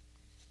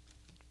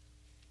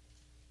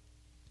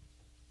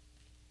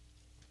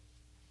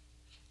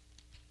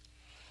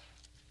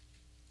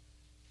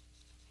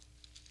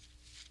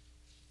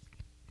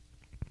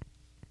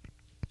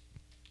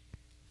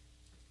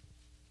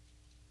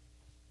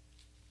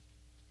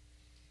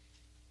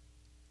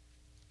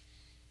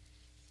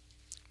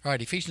 All right,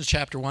 Ephesians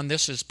chapter 1,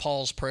 this is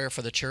Paul's prayer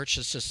for the church.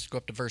 Let's just go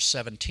up to verse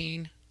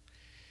 17.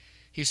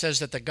 He says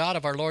that the God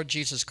of our Lord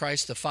Jesus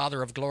Christ, the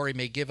Father of glory,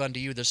 may give unto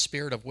you the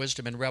spirit of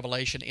wisdom and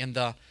revelation in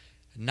the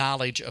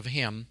knowledge of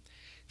him,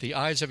 the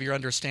eyes of your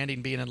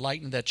understanding being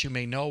enlightened, that you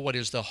may know what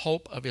is the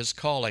hope of his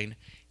calling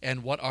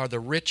and what are the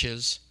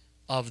riches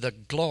of the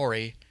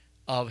glory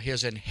of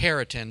his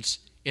inheritance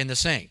in the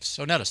saints.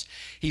 So notice,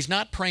 he's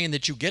not praying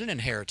that you get an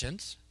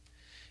inheritance.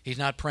 He's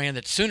not praying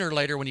that sooner or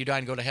later when you die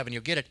and go to heaven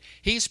you'll get it.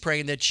 He's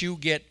praying that you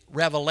get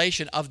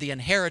revelation of the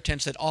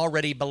inheritance that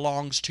already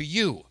belongs to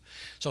you.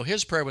 So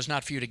his prayer was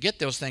not for you to get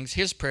those things.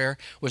 His prayer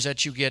was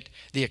that you get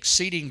the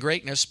exceeding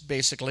greatness,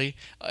 basically,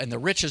 and the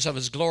riches of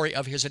his glory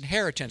of his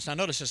inheritance. Now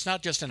notice, it's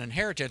not just an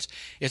inheritance.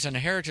 It's an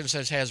inheritance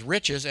that has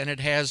riches and it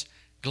has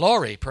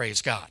glory,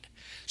 praise God.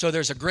 So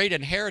there's a great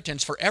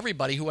inheritance for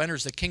everybody who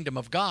enters the kingdom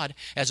of God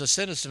as a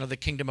citizen of the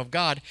kingdom of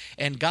God.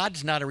 And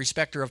God's not a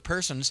respecter of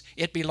persons.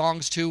 It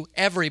belongs to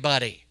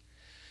everybody.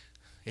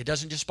 It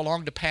doesn't just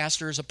belong to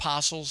pastors,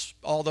 apostles,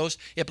 all those.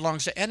 It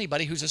belongs to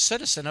anybody who's a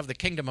citizen of the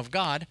kingdom of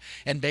God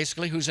and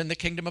basically who's in the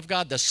kingdom of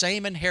God. The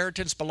same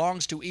inheritance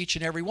belongs to each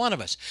and every one of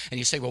us. And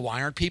you say, well,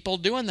 why aren't people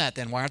doing that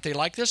then? Why aren't they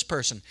like this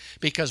person?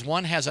 Because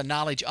one has a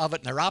knowledge of it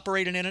and they're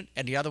operating in it,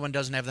 and the other one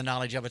doesn't have the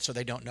knowledge of it, so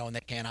they don't know and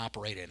they can't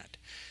operate in it.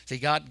 See,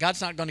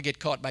 God's not going to get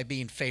caught by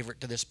being favorite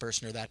to this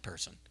person or that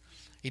person.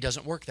 He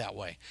doesn't work that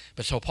way.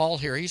 But so Paul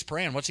here, he's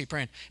praying. What's he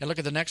praying? And look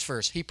at the next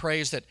verse. He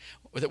prays that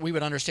we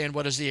would understand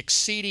what is the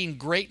exceeding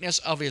greatness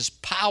of his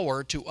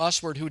power to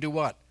usward who do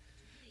what?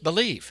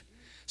 Believe.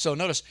 So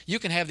notice, you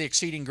can have the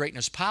exceeding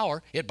greatness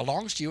power. It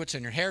belongs to you. It's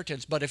an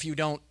inheritance. But if you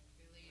don't,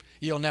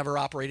 you'll never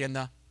operate in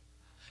the...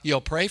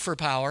 You'll pray for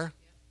power.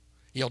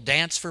 You'll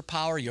dance for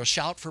power. You'll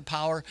shout for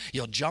power.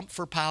 You'll jump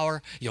for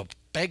power. You'll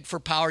beg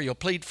for power. You'll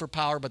plead for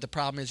power. But the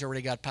problem is you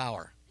already got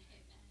power.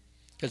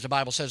 Because the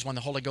Bible says when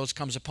the Holy Ghost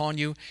comes upon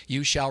you,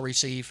 you shall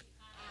receive.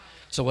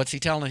 So what's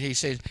he telling? He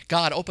says,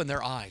 God, open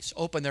their eyes,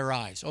 open their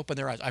eyes, open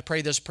their eyes. I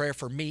pray this prayer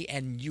for me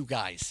and you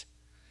guys.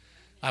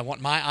 I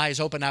want my eyes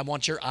open. I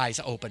want your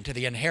eyes open to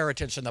the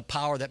inheritance and the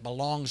power that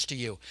belongs to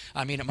you.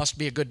 I mean, it must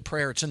be a good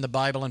prayer. It's in the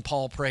Bible, and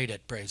Paul prayed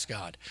it, praise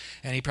God.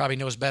 And he probably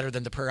knows better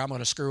than the prayer I'm going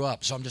to screw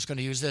up. So I'm just going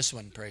to use this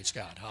one, praise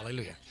God.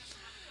 Hallelujah.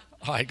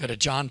 All right, go to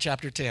John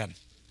chapter 10.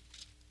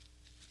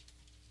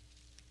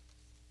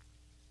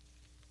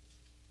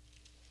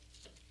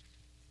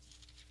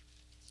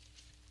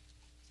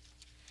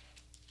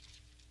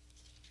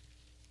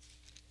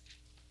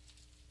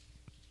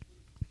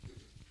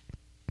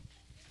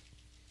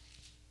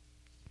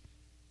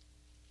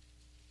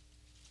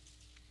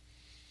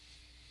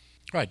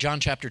 All right, John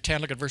chapter 10,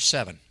 look at verse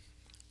 7.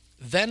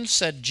 Then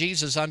said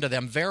Jesus unto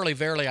them, Verily,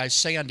 verily, I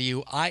say unto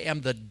you, I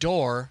am the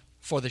door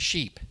for the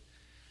sheep.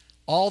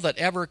 All that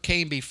ever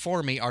came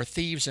before me are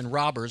thieves and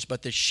robbers,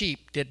 but the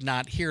sheep did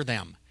not hear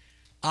them.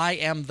 I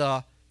am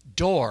the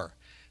door.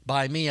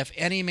 By me, if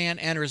any man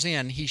enters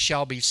in, he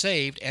shall be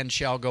saved, and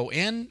shall go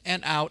in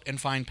and out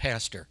and find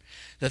pasture.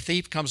 The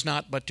thief comes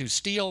not but to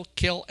steal,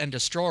 kill, and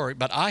destroy.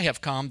 But I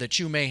have come that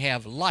you may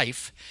have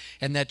life,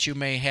 and that you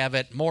may have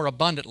it more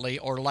abundantly,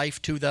 or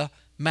life to the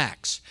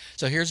max.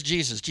 So here's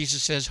Jesus.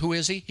 Jesus says, who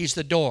is he? He's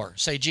the door.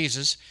 Say,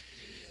 Jesus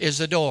is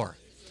the door.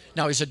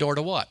 Now, he's a door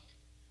to what?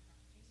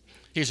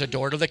 He's a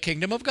door to the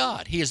kingdom of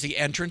God. He is the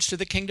entrance to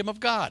the kingdom of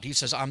God. He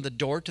says, I'm the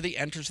door to the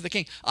entrance of the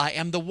king. I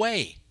am the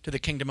way to the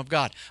kingdom of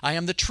God. I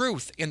am the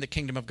truth in the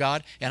kingdom of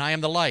God, and I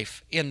am the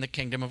life in the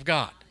kingdom of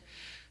God.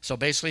 So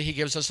basically, he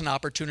gives us an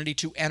opportunity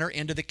to enter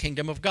into the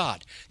kingdom of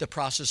God. The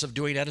process of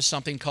doing that is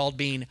something called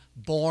being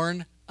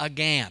born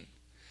again.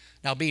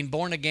 Now, being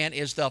born again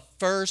is the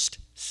first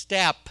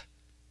step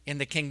in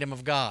the kingdom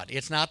of God.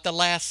 It's not the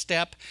last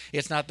step.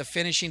 It's not the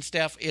finishing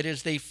step. It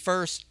is the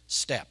first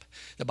step.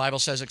 The Bible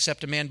says,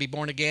 except a man be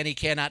born again, he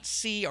cannot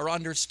see or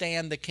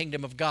understand the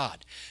kingdom of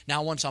God.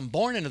 Now, once I'm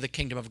born into the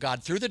kingdom of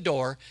God through the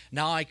door,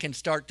 now I can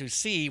start to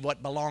see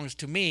what belongs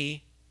to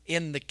me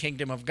in the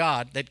kingdom of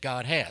God that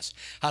God has.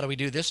 How do we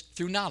do this?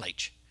 Through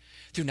knowledge.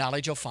 Through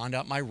knowledge, you'll find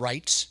out my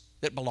rights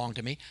that belong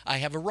to me. I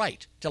have a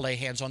right to lay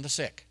hands on the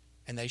sick,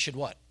 and they should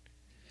what?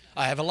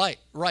 I have a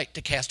right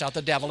to cast out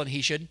the devil, and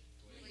he should.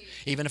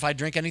 Even if I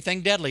drink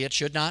anything deadly, it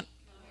should not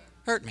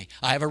hurt me.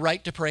 I have a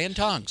right to pray in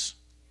tongues.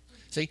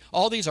 See,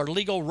 all these are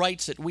legal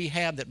rights that we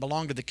have that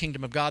belong to the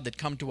kingdom of God that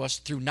come to us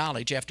through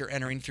knowledge after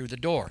entering through the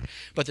door.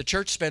 But the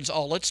church spends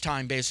all its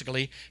time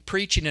basically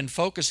preaching and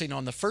focusing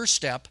on the first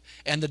step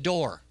and the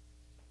door.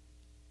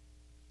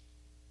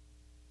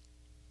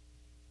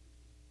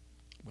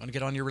 I'm going to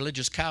get on your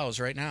religious cows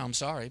right now. I'm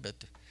sorry, but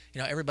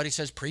everybody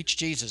says, preach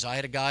Jesus. I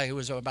had a guy who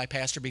was my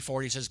pastor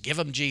before. He says, give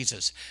them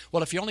Jesus.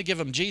 Well, if you only give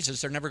them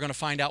Jesus, they're never going to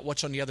find out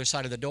what's on the other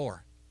side of the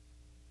door.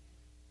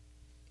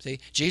 See,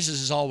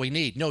 Jesus is all we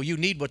need. No, you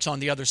need what's on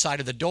the other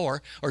side of the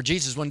door, or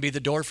Jesus wouldn't be the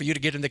door for you to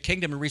get in the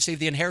kingdom and receive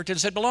the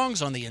inheritance that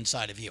belongs on the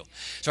inside of you.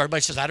 So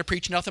everybody says, I don't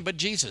preach nothing but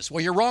Jesus.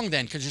 Well, you're wrong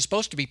then, because you're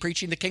supposed to be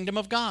preaching the kingdom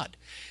of God.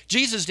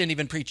 Jesus didn't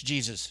even preach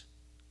Jesus.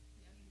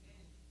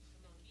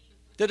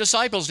 The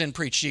disciples didn't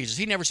preach Jesus.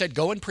 He never said,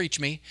 go and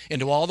preach me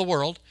into all the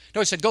world.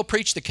 No, he said, go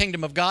preach the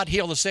kingdom of God,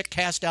 heal the sick,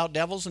 cast out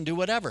devils, and do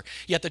whatever.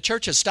 Yet the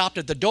church has stopped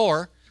at the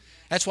door.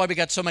 That's why we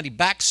got so many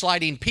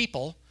backsliding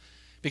people.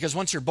 Because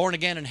once you're born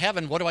again in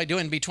heaven, what do I do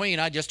in between?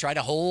 I just try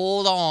to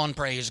hold on,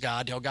 praise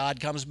God, till God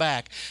comes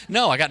back.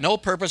 No, I got no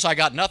purpose. I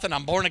got nothing.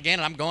 I'm born again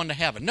and I'm going to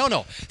heaven.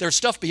 No. There's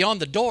stuff beyond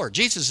the door.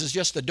 Jesus is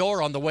just the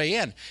door on the way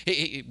in.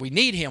 We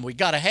need him. We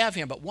got to have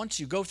him. But once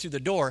you go through the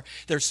door,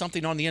 there's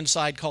something on the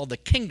inside called the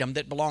kingdom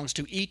that belongs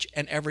to each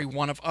and every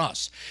one of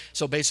us.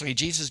 So basically,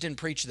 Jesus didn't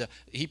preach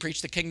he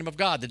preached the kingdom of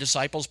God. The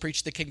disciples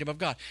preached the kingdom of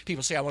God.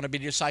 People say, I want to be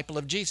a disciple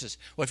of Jesus.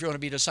 Well, if you want to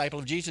be a disciple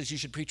of Jesus, you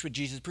should preach what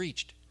Jesus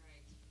preached.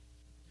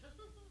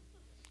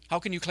 How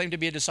can you claim to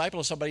be a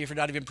disciple of somebody if you're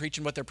not even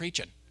preaching what they're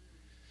preaching?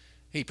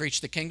 He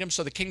preached the kingdom,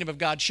 so the kingdom of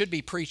God should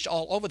be preached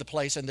all over the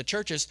place in the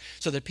churches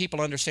so that people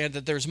understand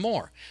that there's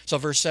more. So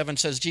verse 7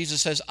 says,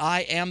 Jesus says,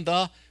 I am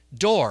the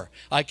door.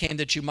 I came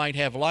that you might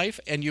have life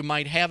and you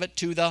might have it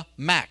to the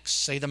max.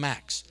 Say the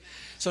max.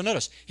 So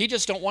notice, he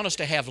just don't want us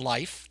to have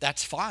life.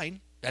 That's fine.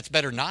 That's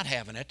better not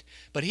having it.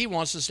 But he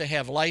wants us to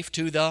have life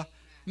to the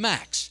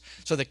max.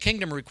 So the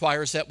kingdom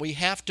requires that we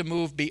have to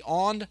move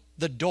beyond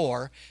the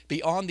door,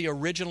 beyond the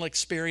original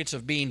experience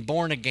of being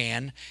born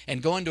again,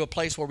 and go into a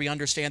place where we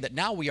understand that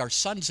now we are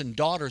sons and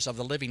daughters of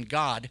the living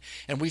God,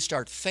 and we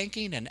start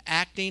thinking and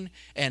acting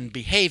and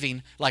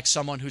behaving like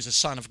someone who's a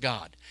son of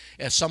God,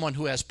 as someone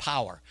who has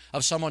power,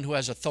 of someone who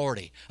has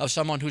authority, of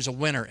someone who's a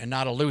winner and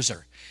not a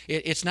loser.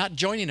 It's not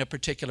joining a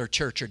particular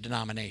church or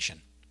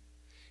denomination.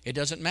 It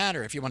doesn't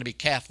matter if you want to be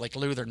Catholic,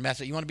 Lutheran,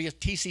 Methodist, you want to be a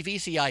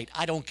TCVCite,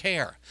 I don't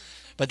care.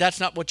 But that's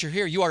not what you're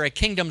here. You are a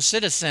kingdom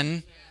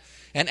citizen,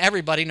 and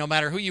everybody, no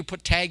matter who you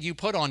tag you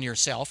put on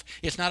yourself,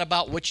 it's not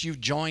about which you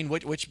join,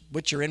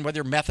 which you're in, whether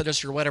you're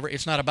Methodist or whatever.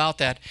 It's not about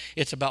that.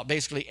 It's about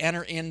basically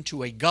enter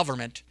into a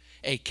government,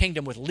 a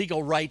kingdom with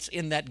legal rights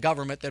in that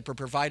government that were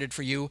provided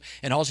for you,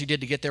 and all you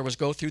did to get there was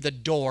go through the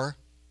door.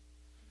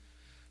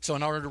 So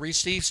in order to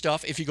receive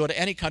stuff, if you go to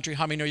any country,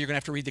 how many know you're going to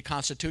have to read the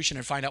Constitution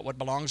and find out what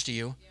belongs to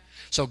you? Yeah.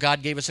 So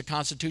God gave us a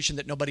Constitution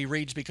that nobody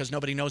reads because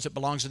nobody knows it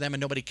belongs to them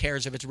and nobody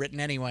cares if it's written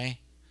anyway.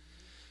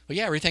 Well,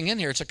 yeah, everything in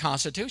here, it's a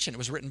Constitution. It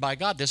was written by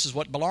God. This is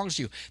what belongs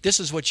to you. This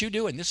is what you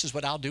do, and this is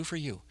what I'll do for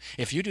you.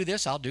 If you do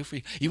this, I'll do for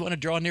you. You want to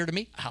draw near to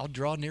me? I'll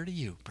draw near to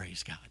you.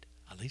 Praise God.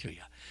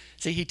 Hallelujah.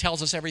 See, he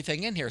tells us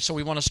everything in here, so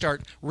we want to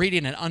start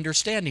reading and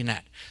understanding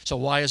that. So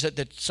why is it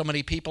that so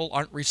many people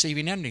aren't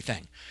receiving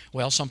anything?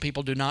 Well, some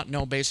people do not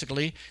know,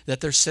 basically, that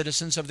they're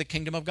citizens of the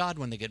kingdom of God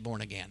when they get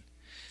born again.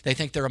 They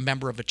think they're a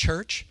member of a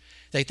church.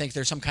 They think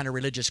they're some kind of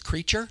religious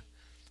creature.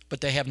 but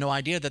they have no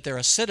idea that they're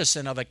a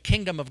citizen of a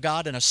kingdom of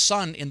God and a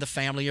son in the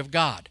family of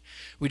God.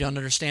 We don't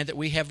understand that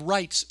we have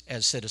rights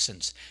as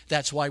citizens.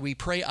 That's why we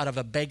pray out of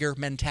a beggar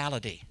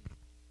mentality.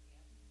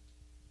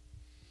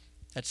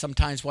 That's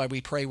sometimes why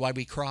we pray, why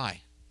we cry.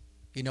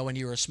 You know, when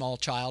you were a small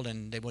child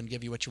and they wouldn't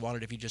give you what you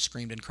wanted if you just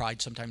screamed and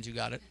cried, sometimes you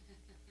got it.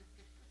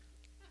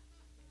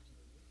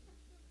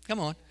 Come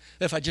on.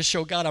 If I just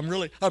show God I'm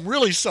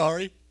really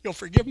sorry, He'll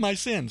forgive my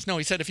sins. No,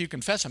 He said if you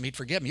confess them, He'd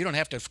forgive them. You don't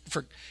have to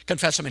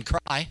confess them and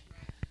cry.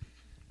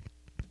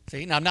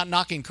 See, now I'm not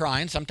knocking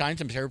crying. Sometimes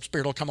the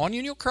Spirit will come on you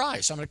and you'll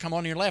cry. Something will come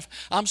on you and laugh.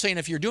 I'm saying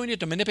if you're doing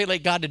it to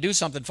manipulate God to do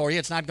something for you,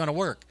 it's not going to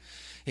work.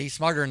 He's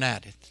smarter than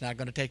that. It's not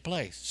going to take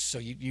place. So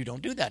you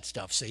don't do that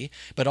stuff, see?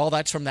 But all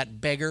that's from that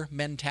beggar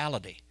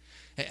mentality.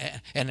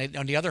 And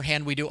on the other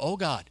hand, we do, oh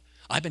God,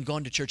 I've been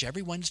going to church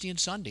every Wednesday and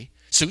Sunday.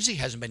 Susie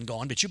hasn't been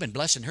going, but you've been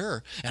blessing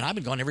her. And I've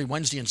been going every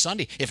Wednesday and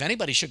Sunday. If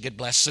anybody should get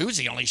blessed,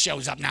 Susie only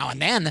shows up now and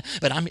then.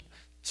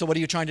 So what are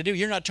you trying to do?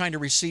 You're not trying to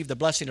receive the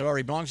blessing that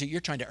already belongs to you.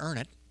 You're trying to earn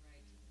it.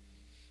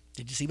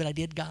 Did you see what I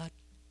did, God?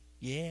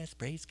 Yes,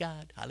 praise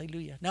God.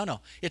 Hallelujah.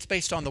 No. It's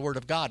based on the Word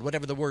of God.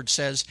 Whatever the Word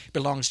says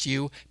belongs to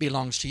you,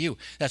 belongs to you.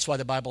 That's why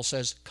the Bible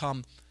says,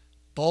 come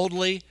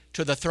boldly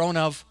to the throne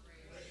of...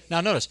 Now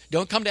notice,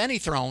 don't come to any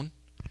throne.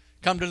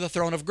 Come to the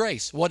throne of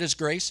grace. What is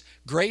grace?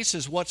 Grace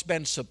is what's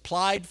been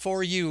supplied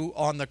for you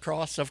on the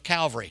cross of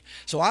Calvary.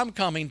 So I'm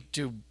coming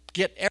to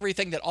get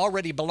everything that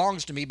already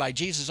belongs to me by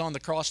Jesus on the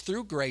cross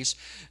through grace,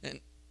 and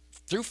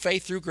through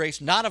faith, through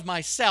grace, not of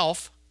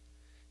myself.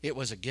 It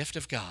was a gift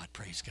of God,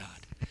 praise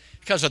God,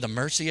 because of the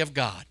mercy of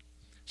God.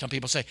 Some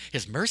people say,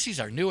 His mercies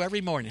are new every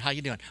morning. How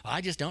you doing? Well,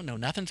 I just don't know.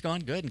 Nothing's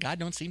going good, and God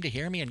don't seem to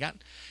hear me. And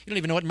God, you don't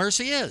even know what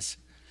mercy is.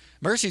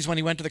 Mercy is when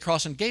He went to the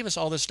cross and gave us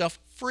all this stuff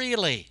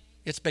freely.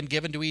 It's been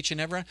given to each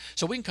and every one.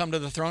 So we can come to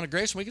the throne of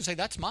grace and we can say,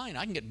 that's mine.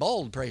 I can get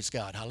bold, praise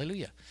God.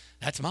 Hallelujah.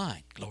 That's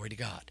mine. Glory to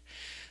God.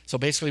 So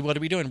basically, what are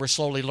we doing? We're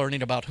slowly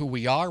learning about who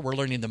we are. We're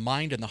learning the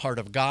mind and the heart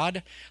of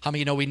God. How many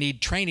of you know we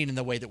need training in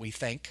the way that we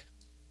think?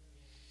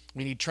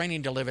 We need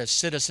training to live as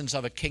citizens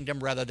of a kingdom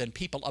rather than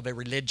people of a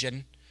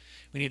religion.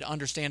 We need to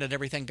understand that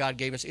everything God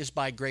gave us is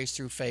by grace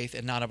through faith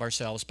and not of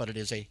ourselves, but it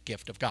is a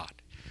gift of God.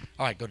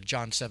 All right, go to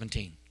John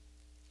 17.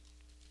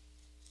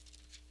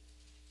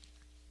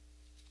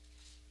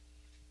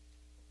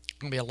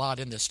 Going to be a lot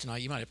in this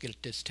tonight. You might have to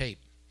get this tape.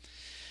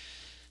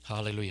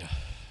 Hallelujah.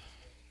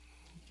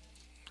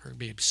 There'll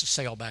be a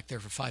sale back there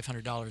for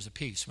 $500 a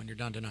piece when you're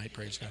done tonight,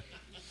 praise God.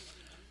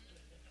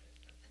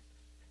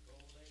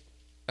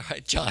 All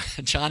right,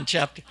 John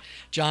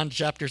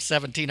chapter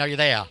 17. Are you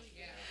there?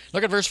 Yeah.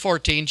 Look at verse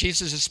 14.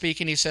 Jesus is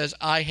speaking. He says,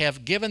 I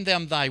have given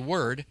them thy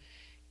word,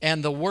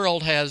 and the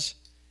world has...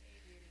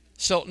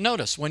 So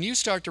notice, when you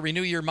start to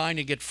renew your mind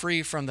and get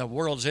free from the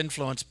world's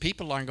influence,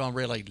 people aren't going to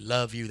really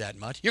love you that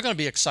much. You're going to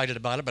be excited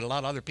about it, but a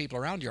lot of other people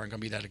around you aren't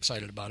going to be that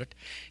excited about it.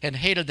 And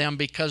hated them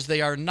because they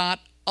are not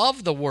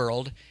of the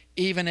world,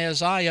 even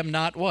as I am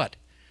not what?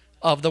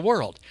 Of the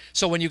world.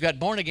 So when you got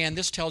born again,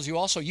 this tells you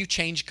also you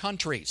change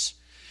countries.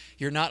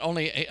 You're not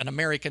only an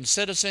American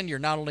citizen, you're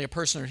not only a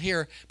person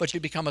here, but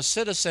you become a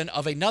citizen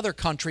of another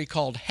country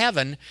called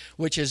heaven,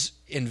 which is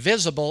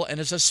invisible and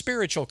is a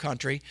spiritual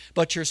country,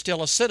 but you're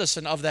still a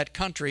citizen of that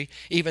country,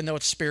 even though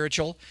it's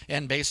spiritual,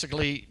 and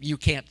basically you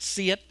can't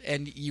see it,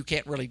 and you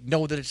can't really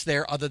know that it's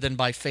there other than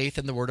by faith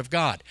in the Word of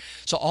God.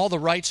 So all the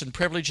rights and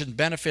privileges and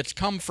benefits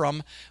come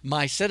from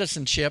my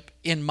citizenship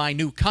in my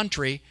new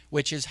country,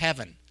 which is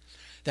heaven.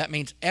 That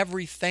means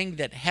everything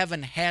that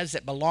heaven has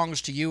that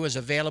belongs to you is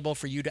available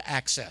for you to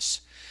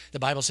access. The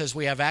Bible says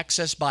we have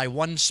access by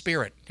one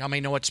Spirit. How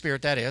many know what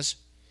Spirit that is?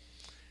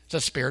 It's the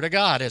Spirit of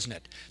God, isn't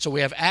it? So we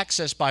have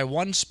access by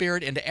one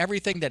Spirit into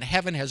everything that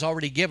heaven has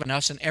already given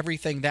us and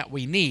everything that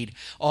we need.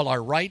 All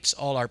our rights,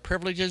 all our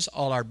privileges,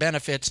 all our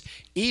benefits,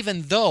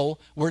 even though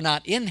we're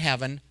not in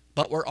heaven,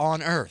 but we're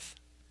on earth.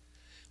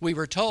 We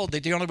were told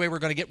that the only way we're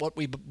going to get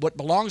what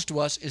belongs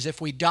to us is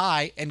if we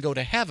die and go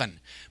to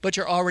heaven. But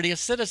you're already a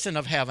citizen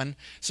of heaven,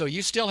 so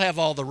you still have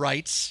all the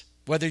rights,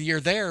 whether you're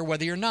there or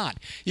whether you're not.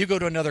 You go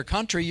to another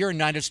country, you're a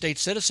United States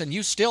citizen,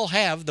 you still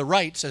have the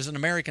rights as an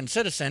American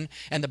citizen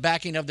and the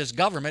backing of this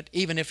government,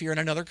 even if you're in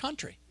another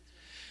country.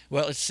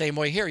 Well, it's the same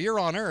way here. You're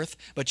on earth,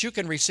 but you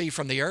can receive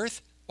from the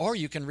earth or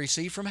you can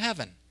receive from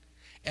heaven.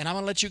 And I'm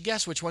going to let you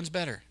guess which one's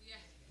better.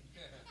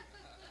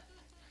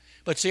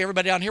 But see,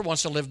 everybody down here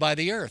wants to live by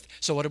the earth.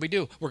 So what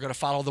do? We're going to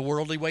follow the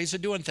worldly ways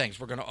of doing things.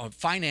 We're going to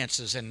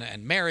finances and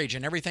marriage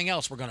and everything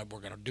else. We're going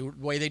to do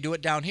the way they do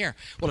it down here.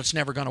 Well, it's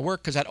never going to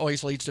work because that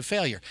always leads to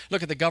failure.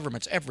 Look at the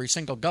governments. Every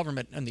single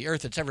government on the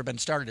earth that's ever been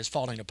started is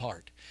falling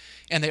apart.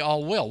 And they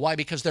all will. Why?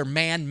 Because they're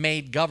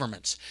man-made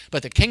governments.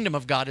 But the kingdom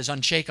of God is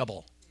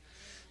unshakable.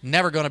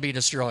 Never going to be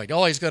destroyed.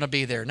 Always going to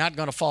be there. Not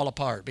going to fall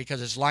apart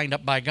because it's lined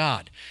up by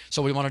God.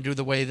 So we want to do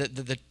the way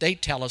that they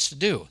tell us to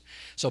do.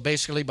 So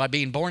basically, by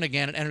being born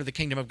again and enter the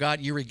kingdom of God,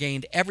 you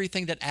regained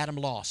everything that Adam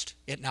lost.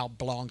 It now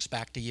belongs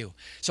back to you.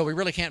 So we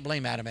really can't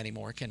blame Adam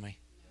anymore, can we?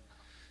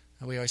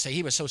 We always say,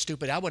 he was so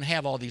stupid, I wouldn't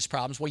have all these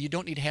problems. Well, you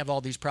don't need to have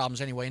all these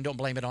problems anyway, and don't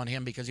blame it on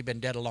him because he's been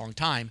dead a long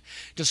time.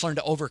 Just learn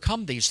to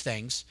overcome these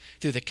things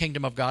through the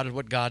kingdom of God and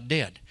what God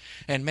did.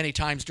 And many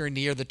times during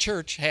the year, the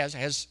church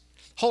has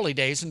holy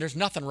days, and there's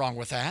nothing wrong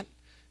with that,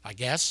 I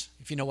guess,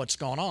 if you know what's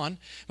going on.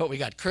 But we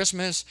got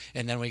Christmas,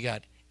 and then we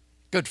got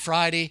Good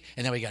Friday,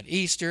 and then we got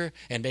Easter,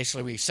 and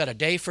basically we set a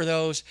day for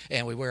those,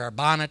 and we wear our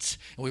bonnets,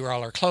 and we wear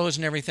all our clothes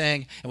and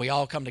everything, and we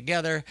all come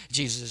together.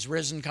 Jesus is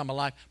risen, come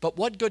alive. But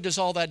what good does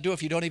all that do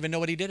if you don't even know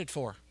what he did it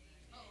for?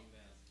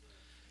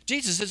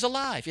 Jesus is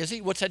alive, is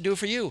he? What's that do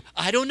for you?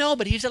 I don't know,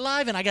 but he's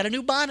alive, and I got a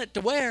new bonnet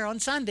to wear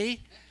on Sunday.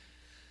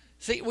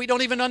 See, we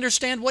don't even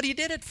understand what he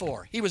did it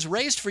for. He was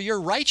raised for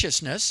your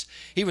righteousness.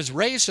 He was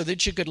raised so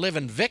that you could live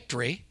in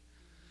victory.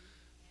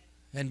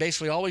 And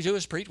basically all we do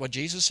is preach what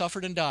Jesus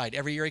suffered and died.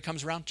 Every year he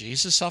comes around,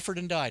 Jesus suffered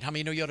and died. How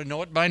many know you ought to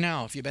know it by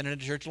now if you've been in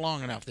the church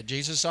long enough, that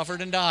Jesus suffered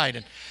and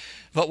died?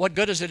 But what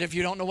good is it if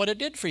you don't know what it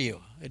did for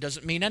you? It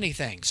doesn't mean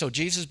anything. So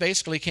Jesus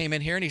basically came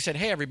in here and he said,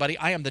 hey, everybody,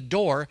 I am the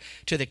door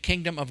to the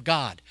kingdom of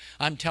God.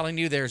 I'm telling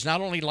you there's not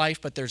only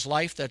life, but there's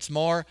life that's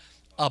more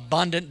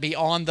abundant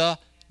beyond the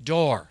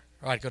door.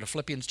 All right, go to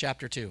Philippians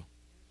chapter 2.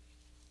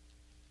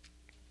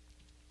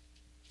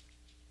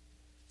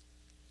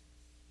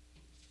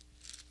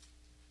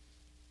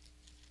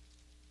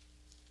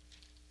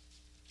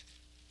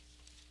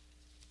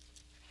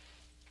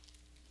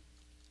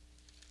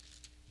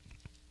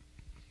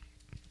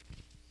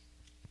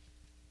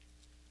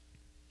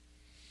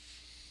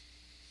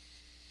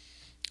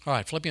 All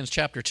right, Philippians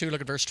chapter 2,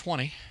 look at verse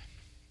 20.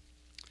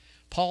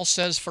 Paul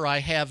says, for I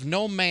have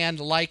no man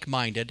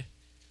like-minded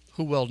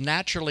who will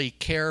naturally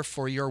care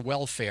for your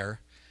welfare,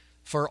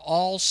 for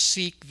all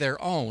seek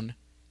their own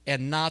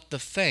and not the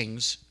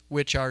things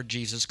which are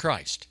Jesus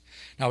Christ.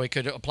 Now, we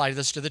could apply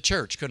this to the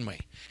church, couldn't we?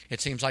 It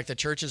seems like the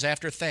church is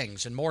after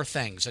things and more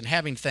things and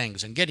having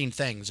things and getting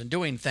things and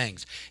doing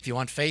things. If you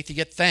want faith, you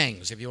get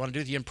things. If you want to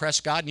do the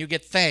impress God, and you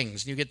get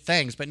things, and you get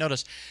things. But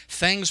notice,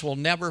 things will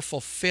never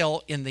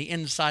fulfill in the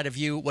inside of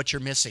you what you're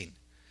missing.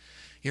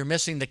 You're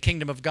missing the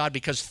kingdom of God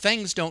because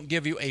things don't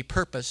give you a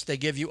purpose. They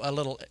give you a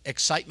little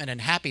excitement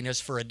and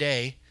happiness for a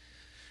day,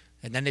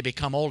 and then they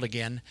become old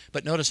again.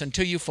 But notice,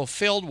 until you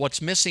fulfilled what's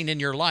missing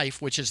in your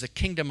life, which is the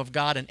kingdom of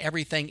God and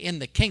everything in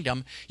the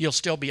kingdom, you'll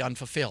still be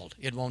unfulfilled.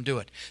 It won't do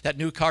it. That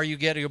new car you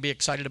get, you'll be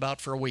excited about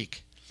for a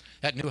week.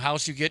 That new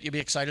house you get, you'll be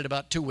excited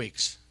about 2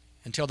 weeks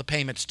until the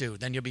payment's due.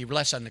 Then you'll be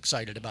less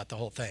unexcited about the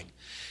whole thing.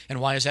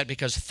 And why is that?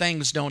 Because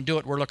things don't do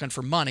it. We're looking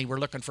for money. We're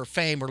looking for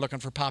fame. We're looking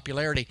for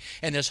popularity.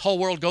 And this whole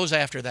world goes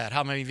after that.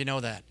 How many of you know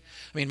that?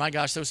 I mean, my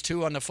gosh, those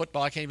two on the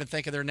football, I can't even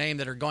think of their name,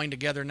 that are going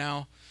together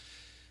now.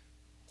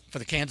 For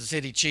the Kansas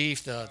City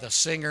Chiefs, the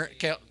singer.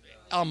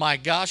 Oh my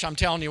gosh, I'm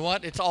telling you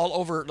what, it's all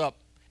over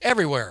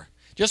everywhere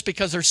just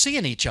because they're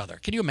seeing each other.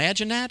 Can you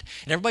imagine that?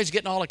 And everybody's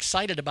getting all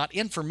excited about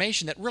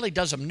information that really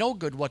does them no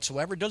good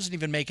whatsoever. It doesn't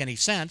even make any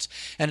sense.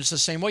 And it's the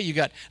same way. You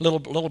got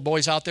little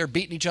boys out there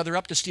beating each other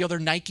up to steal their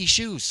Nike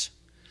shoes.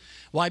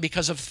 Why?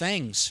 Because of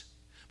things.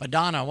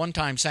 Madonna one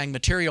time sang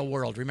Material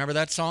World. Remember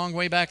that song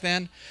way back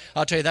then?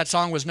 I'll tell you, that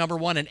song was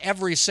 #1 in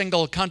every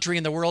single country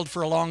in the world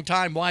for a long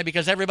time. Why?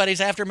 Because everybody's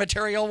after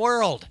Material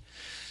World.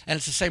 And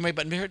it's the same way,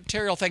 but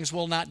material things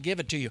will not give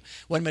it to you.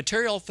 When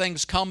material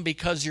things come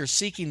because you're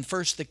seeking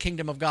first the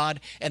kingdom of God,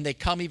 and they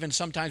come even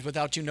sometimes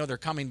without you know they're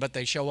coming, but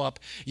they show up,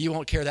 you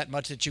won't care that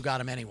much that you got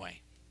them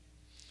anyway,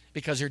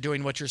 because you're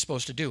doing what you're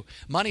supposed to do.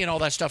 Money and all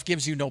that stuff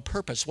gives you no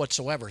purpose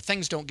whatsoever.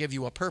 Things don't give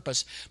you a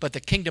purpose, but the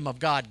kingdom of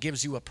God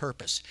gives you a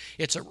purpose.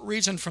 It's a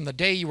reason from the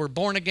day you were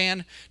born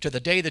again to the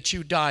day that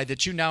you die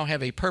that you now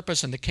have a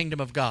purpose in the kingdom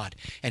of God.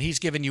 And he's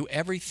given you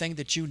everything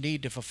that you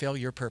need to fulfill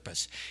your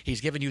purpose.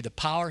 He's given you the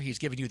power. He's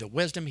given you the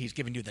wisdom. He's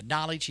given you the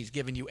knowledge. He's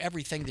given you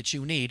everything that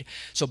you need.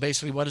 So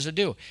basically, what does it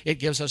do? It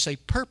gives us a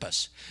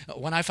purpose.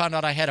 When I found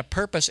out I had a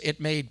purpose, it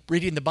made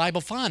reading the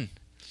Bible fun.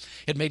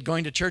 It made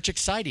going to church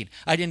exciting.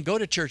 I didn't go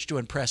to church to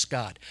impress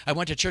God. I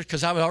went to church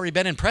because I've already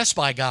been impressed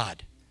by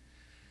God.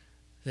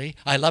 See?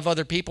 I love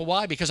other people.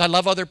 Why? Because I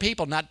love other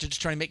people, not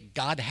just trying to make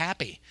God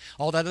happy.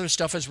 All that other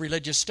stuff is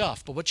religious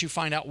stuff. But once you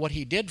find out what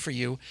he did for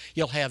you,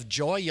 you'll have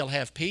joy, you'll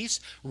have peace,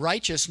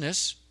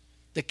 righteousness.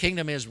 The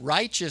kingdom is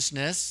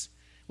righteousness,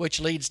 which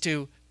leads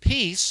to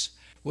peace,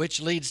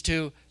 which leads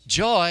to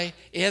joy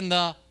in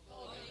the...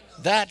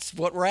 That's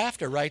what we're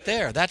after right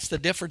there. That's the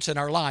difference in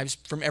our lives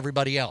from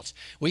everybody else.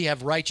 We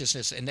have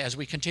righteousness, and as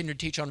we continue to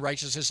teach on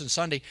righteousness on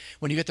Sunday,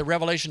 when you get the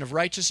revelation of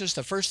righteousness,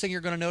 the first thing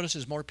you're going to notice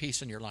is more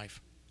peace in your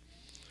life.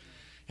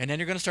 And then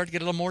you're going to start to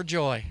get a little more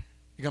joy.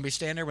 You're going to be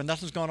standing there when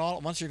nothing's going on all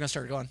at once. You're going to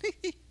start going,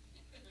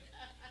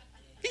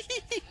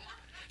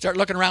 start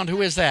looking around,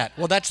 who is that?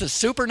 Well, that's the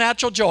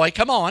supernatural joy,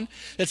 come on,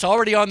 that's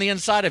already on the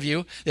inside of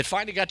you, that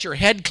finally got your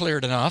head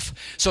cleared enough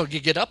so you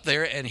get up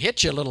there and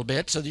hit you a little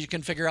bit so that you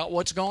can figure out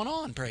what's going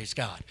on, praise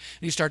God. And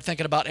you start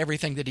thinking about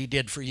everything that he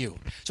did for you.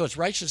 So it's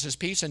righteousness,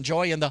 peace, and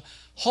joy in the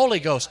Holy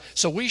Ghost.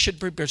 So we should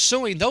be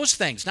pursuing those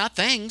things, not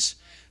things,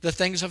 the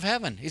things of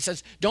heaven. He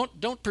says,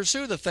 don't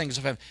pursue the things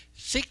of heaven.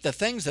 Seek the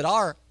things that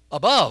are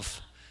above,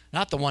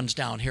 not the ones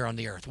down here on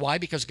the earth. Why?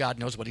 Because God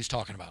knows what he's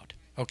talking about.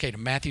 Okay, to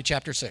Matthew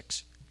chapter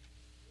 6.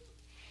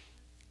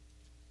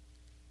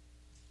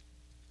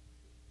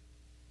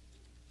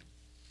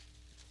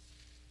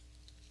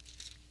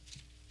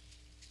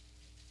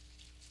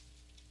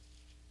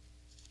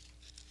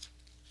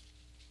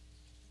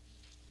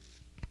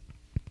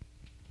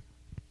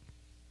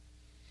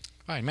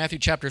 All right, Matthew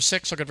chapter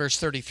 6, look at verse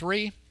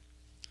 33.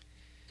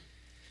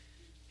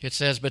 It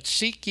says, "But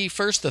seek ye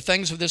first the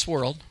things of this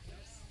world."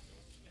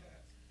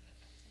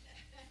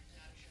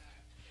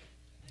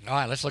 All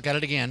right, let's look at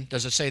it again.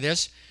 Does it say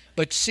this?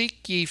 "But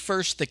seek ye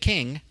first the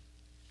king."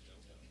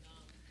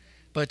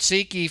 But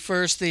seek ye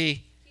first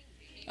the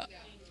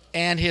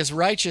and his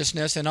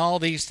righteousness, and all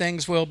these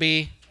things will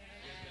be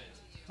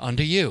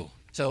unto you.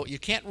 So you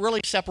can't really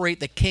separate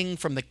the king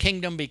from the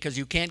kingdom, because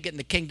you can't get in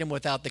the kingdom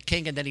without the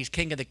king, and then he's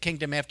king of the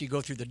kingdom after you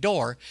go through the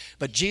door.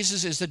 But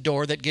Jesus is the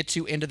door that gets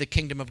you into the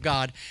kingdom of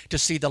God to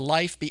see the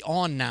life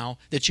beyond now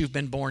that you've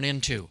been born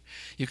into.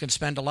 You can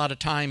spend a lot of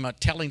time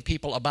telling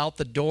people about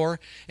the door,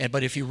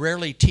 but if you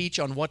rarely teach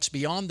on what's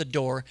beyond the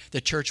door, the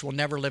church will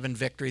never live in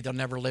victory. They'll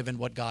never live in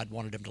what God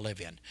wanted them to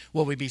live in.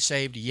 Will we be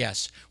saved?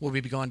 Yes. Will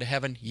we be going to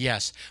heaven?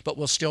 Yes. But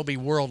we'll still be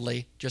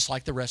worldly, just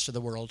like the rest of the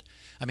world.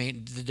 I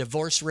mean, the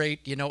divorce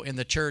rate, in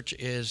the church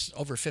is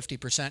over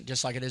 50%,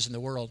 just like it is in the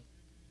world.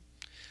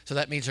 So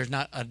that means there's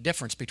not a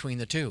difference between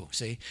the two,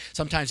 see?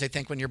 Sometimes they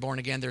think when you're born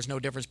again, there's no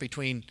difference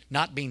between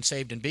not being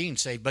saved and being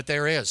saved, but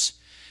there is.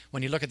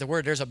 When you look at the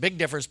Word, there's a big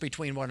difference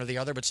between one or the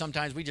other, but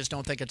sometimes we just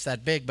don't think it's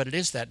that big, but it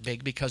is that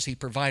big because He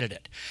provided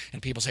it.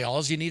 And people say,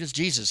 all you need is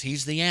Jesus.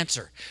 He's the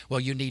answer. Well,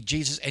 you need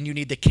Jesus, and you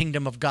need the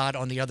kingdom of God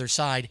on the other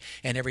side,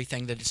 and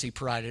everything that He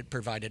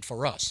provided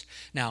for us.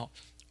 Now,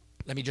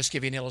 let me just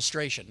give you an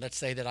illustration. Let's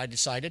say that I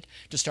decided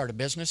to start a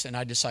business, and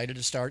I decided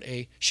to start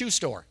a shoe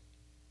store.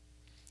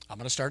 I'm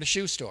going to start a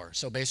shoe store.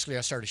 So basically,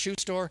 I start a shoe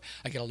store.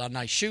 I get a lot of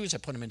nice shoes. I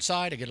put them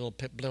inside. I get a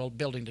little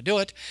building to do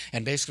it.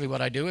 And basically what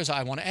I do is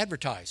I want to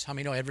advertise. How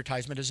many know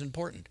advertisement is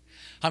important?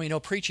 How many know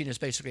preaching is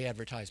basically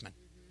advertisement?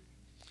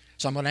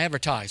 So I'm going to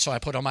advertise. So I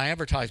put on my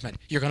advertisement,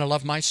 you're going to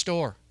love my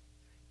store,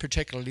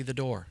 particularly the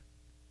door.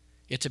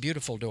 It's a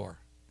beautiful door,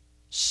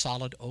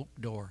 solid oak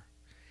door.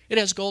 It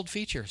has gold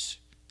features,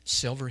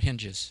 silver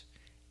hinges,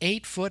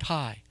 8 foot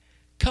high.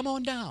 Come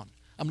on down.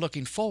 I'm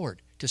looking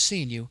forward to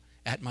seeing you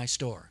at my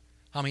store.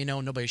 How many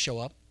know nobody show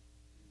up?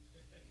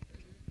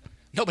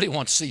 Nobody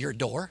wants to see your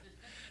door.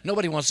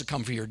 Nobody wants to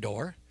come for your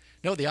door.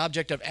 No, the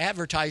object of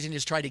advertising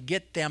is try to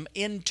get them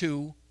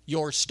into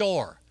your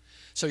store.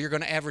 So you're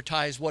going to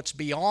advertise what's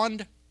beyond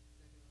the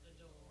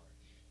door.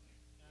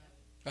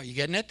 Are you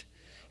getting it?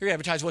 You're going to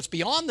advertise what's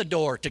beyond the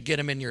door to get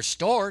them in your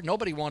store.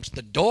 Nobody wants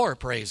the door,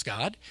 praise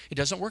God. It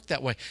doesn't work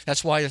that way.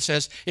 That's why it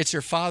says it's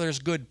your Father's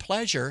good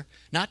pleasure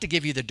not to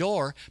give you the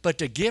door, but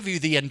to give you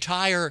the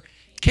entire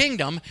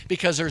kingdom,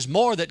 because there's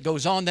more that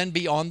goes on than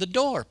beyond the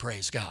door,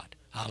 praise God.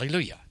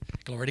 Hallelujah.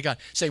 Glory to God.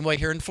 Same way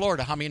here in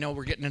Florida. How many know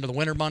we're getting into the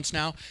winter months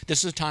now?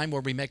 This is a time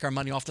where we make our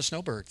money off the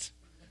snowbirds.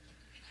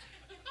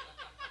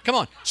 Come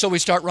on. So we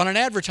start running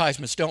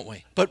advertisements, don't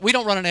we? But we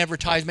don't run an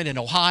advertisement in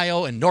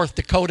Ohio and North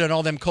Dakota and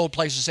all them cold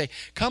places. Say,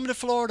 come to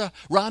Florida.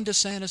 Ron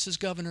DeSantis is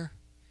governor.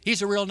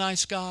 He's a real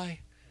nice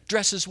guy.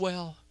 Dresses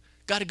well.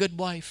 Got a good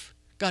wife.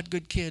 Got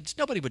good kids.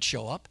 Nobody would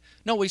show up.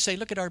 No, we say,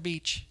 look at our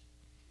beach.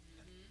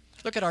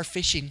 Look at our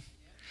fishing.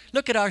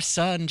 Look at our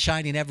sun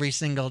shining every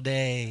single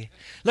day.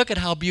 Look at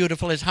how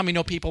beautiful it is. How many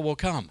know people will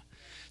come?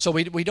 So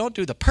we don't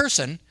do the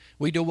person.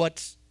 We do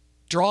what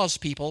draws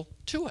people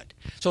to it.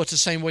 So it's the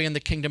same way in the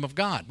kingdom of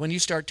God. When you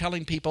start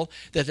telling people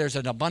that there's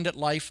an abundant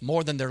life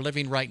more than they're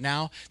living right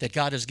now, that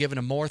God has given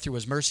them more through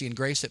His mercy and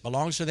grace that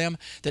belongs to them,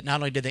 that not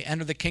only did they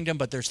enter the kingdom,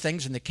 but there's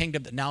things in the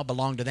kingdom that now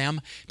belong to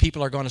them,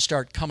 people are going to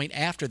start coming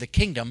after the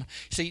kingdom.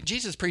 See,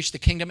 Jesus preached the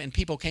kingdom and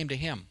people came to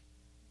Him.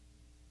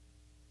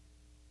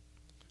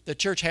 The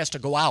church has to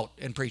go out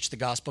and preach the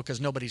gospel because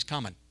nobody's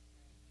coming.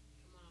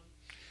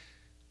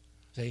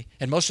 See?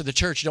 And most of the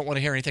church don't want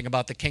to hear anything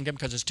about the kingdom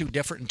because it's too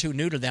different and too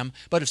new to them.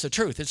 But it's the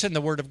truth. It's in the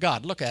Word of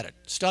God. Look at it.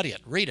 Study it.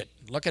 Read it.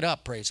 Look it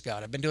up, praise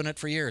God. I've been doing it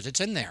for years. It's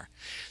in there.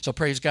 So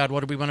praise God, what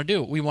do we want to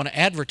do? We want to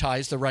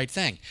advertise the right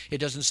thing. It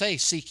doesn't say,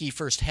 seek ye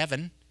first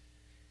heaven.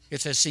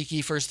 It says, seek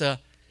ye first the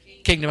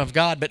kingdom of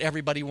God. But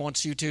everybody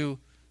wants you to,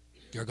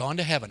 you're going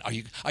to heaven.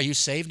 Are you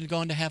saved and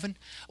going to heaven?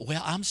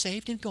 Well, I'm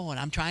saved and going.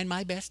 I'm trying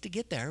my best to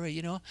get there,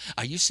 you know.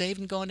 Are you saved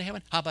and going to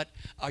heaven? How about,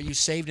 are you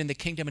saved in the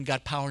kingdom and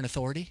got power and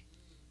authority?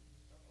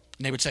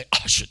 And they would say,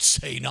 I should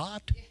say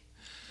not.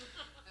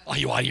 Are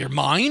you out of your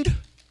mind?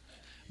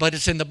 But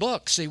it's in the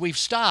book. See, we've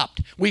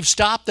stopped. We've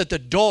stopped at the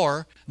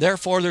door.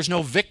 Therefore, there's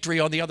no victory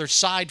on the other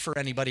side for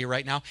anybody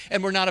right now.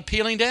 And we're not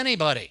appealing to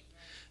anybody.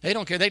 They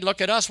don't care. They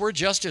look at us. We're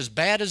just as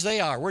bad as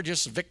they are. We're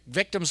just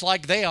victims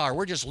like they are.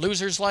 We're just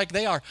losers like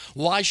they are.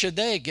 Why should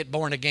they get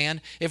born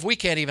again if we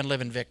can't even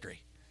live in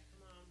victory?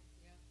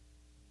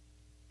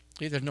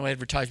 See, there's no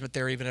advertisement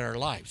there even in our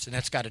lives. And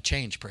that's got to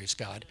change, praise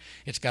God.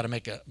 It's got to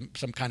make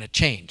some kind of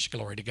change,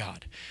 glory to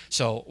God.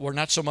 So we're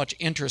not so much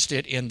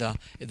interested in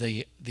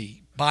the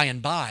by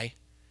and by.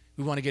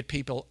 We want to get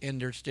people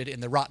interested in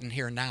the rotten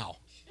here and now.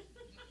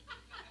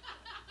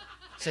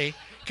 See?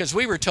 Because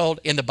we were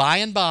told in the by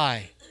and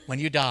by when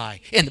you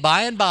die, in the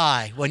by and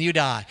by when you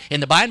die,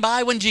 in the by and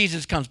by when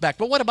Jesus comes back.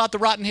 But what about the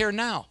rotten here and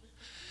now?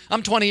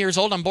 I'm 20 years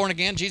old. I'm born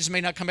again. Jesus may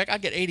not come back. I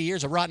get 80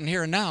 years of rotten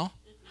here and now.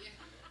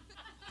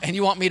 And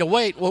you want me to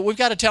wait? Well, we've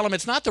got to tell them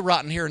it's not the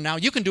rotten here and now.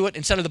 You can do it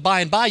instead of the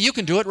by and by. You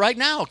can do it right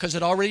now because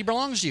it already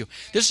belongs to you.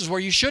 This is where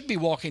you should be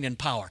walking in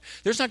power.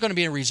 There's not going to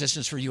be any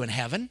resistance for you in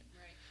heaven.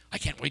 I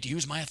can't wait to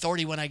use my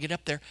authority when I get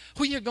up there.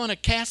 Who are you going to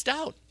cast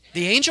out?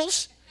 The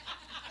angels?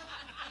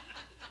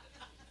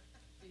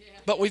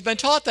 But we've been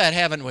taught that,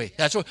 haven't we?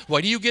 That's what.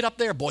 Why do you get up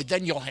there? Boy,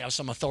 then you'll have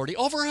some authority.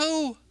 Over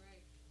who?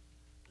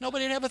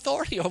 Nobody would have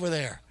authority over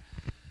there.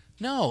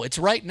 No, it's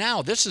right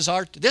now. This is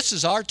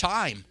our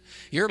time.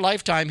 Your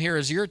lifetime here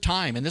is your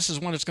time, and this is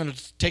when it's going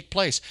to take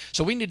place.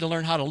 So we need to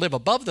learn how to live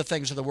above the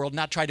things of the world,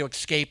 not try to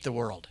escape the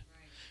world.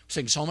 We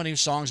sing so many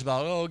songs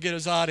about, oh, get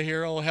us out of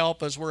here, oh,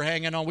 help us, we're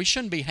hanging on. We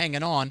shouldn't be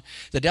hanging on.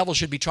 The devil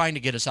should be trying to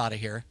get us out of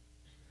here.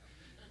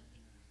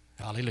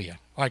 Hallelujah.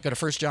 All right, go to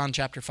 1 John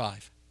chapter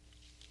 5.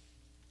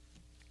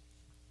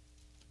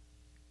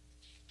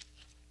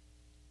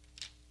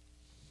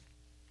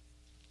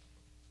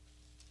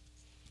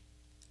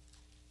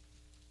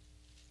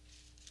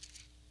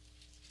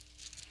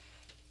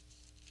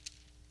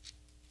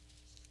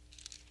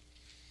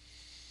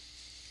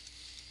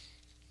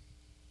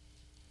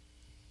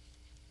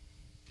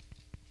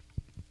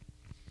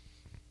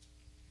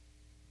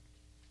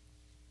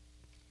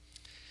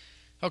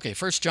 Okay,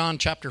 1 John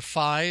chapter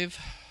 5.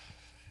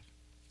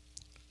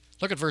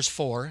 Look at verse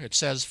 4. It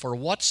says, "For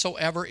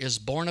whatsoever is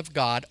born of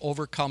God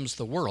overcomes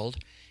the world,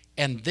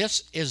 and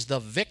this is the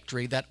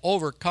victory that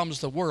overcomes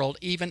the world,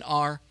 even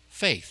our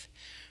faith.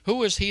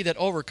 Who is he that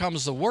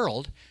overcomes the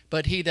world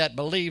but he that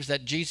believes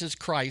that Jesus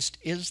Christ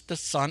is the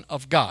Son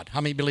of God?" How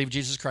many believe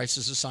Jesus Christ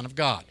is the Son of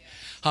God?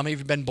 How many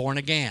have been born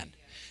again?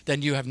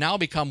 Then you have now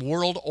become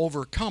world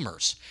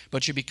overcomers.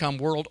 But you become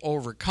world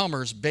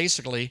overcomers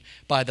basically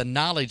by the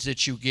knowledge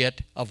that you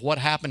get of what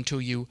happened to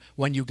you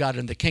when you got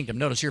in the kingdom.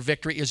 Notice your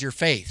victory is your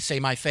faith.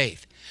 Say, my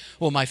faith.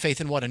 Well, my faith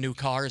in what? A new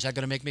car? Is that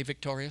going to make me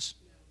victorious?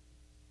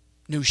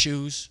 New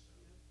shoes?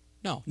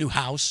 No. New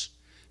house?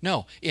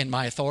 No. In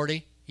my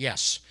authority?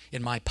 Yes.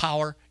 In my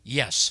power?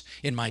 Yes.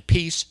 In my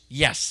peace?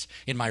 Yes.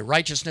 In my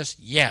righteousness?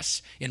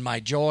 Yes. In my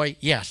joy?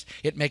 Yes.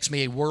 It makes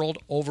me a world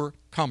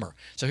overcomer.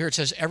 So here it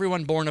says,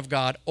 everyone born of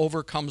God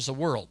overcomes the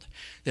world.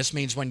 This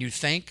means when you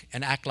think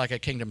and act like a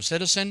kingdom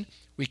citizen,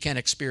 we can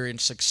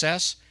experience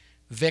success,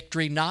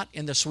 victory, not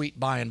in the sweet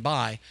by and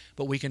by,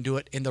 but we can do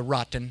it in the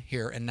rotten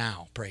here and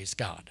now. Praise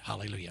God.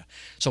 Hallelujah.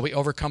 So we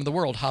overcome the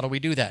world. How do we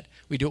do that?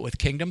 We do it with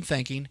kingdom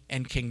thinking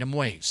and kingdom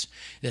ways.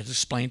 That's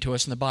explained to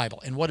us in the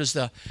Bible. And what is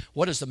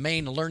the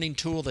main learning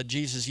tool that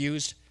Jesus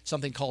used?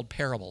 Something called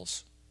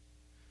parables.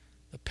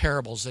 The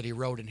parables that he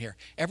wrote in here.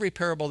 Every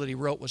parable that he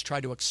wrote was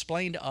trying to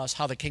explain to us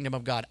how the kingdom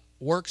of God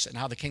works and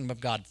how the kingdom of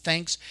God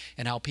thinks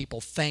and how people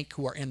think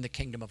who are in the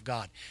kingdom of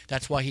God.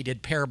 That's why he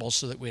did parables,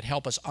 so that it would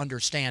help us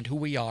understand who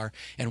we are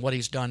and what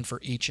he's done for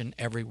each and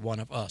every one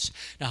of us.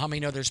 Now, how many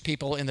know there's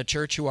people in the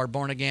church who are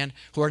born again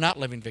who are not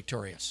living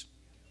victorious?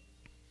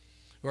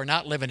 Who are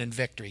not living in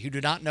victory, who do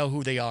not know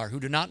who they are, who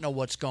do not know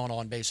what's going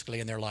on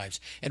basically in their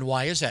lives. And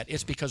why is that?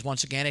 It's because,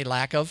 once again, a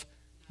lack of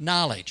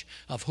knowledge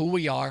of who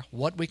we are,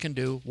 what we can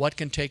do, what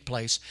can take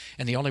place.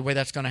 And the only way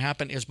that's going to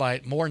happen is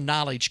by more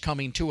knowledge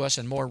coming to us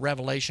and more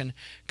revelation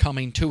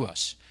coming to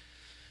us.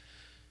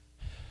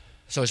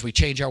 So as we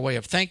change our way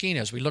of thinking,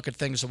 as we look at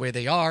things the way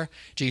they are,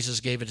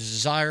 Jesus gave it his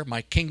desire,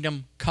 my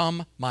kingdom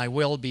come, my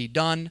will be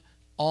done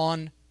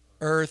on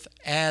earth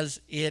as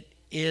it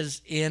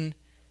is in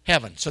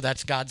heaven. So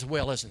that's God's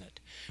will, isn't it?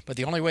 But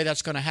the only way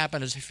that's going to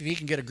happen is if he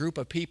can get a group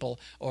of people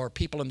or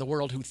people in the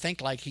world who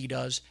think like he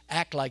does,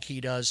 act like he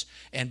does,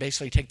 and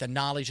basically take the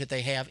knowledge that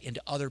they have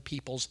into other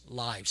people's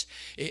lives.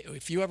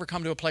 If you ever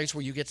come to a place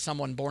where you get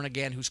someone born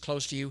again who's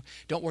close to you,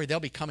 don't worry, they'll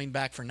be coming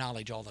back for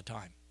knowledge all the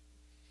time.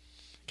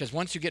 Because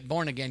once you get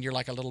born again, you're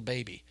like a little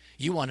baby.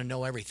 You want to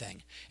know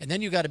everything. And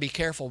then you got to be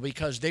careful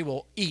because they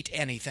will eat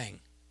anything.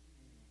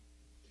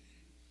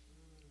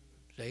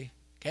 See?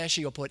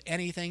 Cassie will put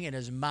anything in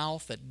his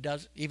mouth that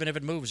does, even if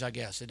it moves, I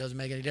guess. It doesn't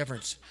make any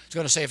difference. It's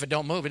going to say if it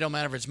don't move, it don't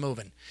matter if it's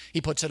moving.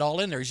 He puts it all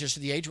in there. He's just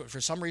at the age where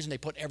for some reason they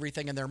put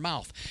everything in their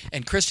mouth.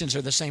 And Christians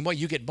are the same way.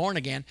 You get born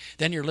again,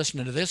 then you're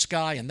listening to this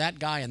guy and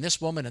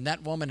this woman and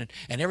that woman,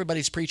 and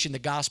everybody's preaching the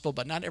gospel,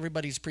 but not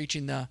everybody's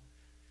preaching the...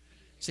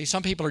 See,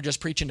 some people are just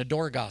preaching the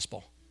door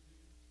gospel.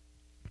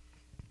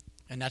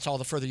 And that's all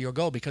the further you'll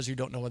go because you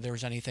don't know whether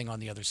there's anything on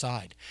the other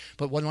side.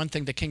 But one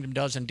thing the kingdom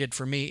does and did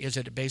for me is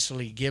it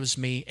basically gives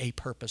me a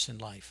purpose in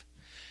life.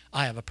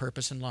 I have a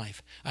purpose in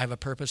life. I have a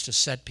purpose to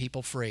set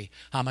people free.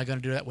 How am I going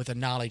to do that? With the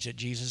knowledge that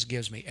Jesus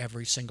gives me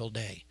every single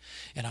day.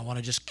 And I want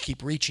to just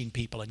keep reaching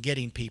people and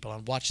getting people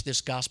and watch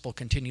this gospel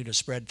continue to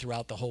spread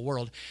throughout the whole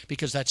world,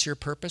 because that's your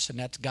purpose and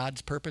that's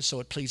God's purpose, so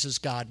it pleases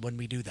God when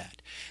we do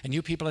that. And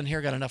you people in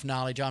here got enough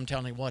knowledge, I'm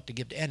telling you what, to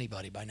give to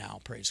anybody by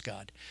now, praise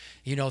God.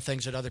 You know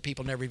things that other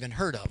people never even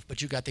heard of,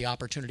 but you got the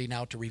opportunity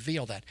now to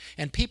reveal that.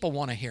 And people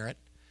want to hear it.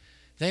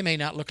 They may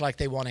not look like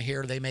they want to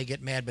hear, they may get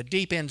mad, but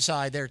deep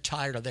inside they're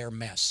tired of their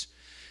mess.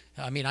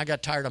 I mean, I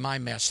got tired of my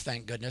mess,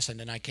 thank goodness, and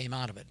then I came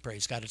out of it.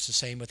 Praise God. It's the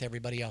same with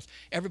everybody else.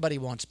 Everybody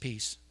wants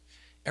peace.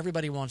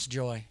 Everybody wants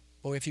joy.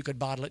 Boy, if you could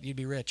bottle it, you'd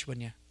be rich,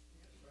 wouldn't you?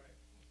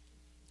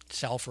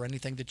 Sell for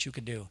anything that you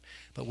could do.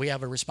 But we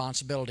have a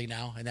responsibility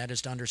now, and that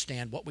is to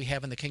understand what we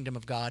have in the kingdom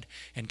of God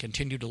and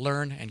continue to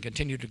learn and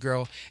continue to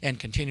grow and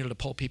continue to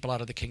pull people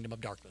out of the kingdom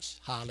of darkness.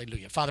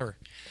 Hallelujah. Father,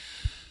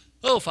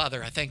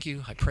 I thank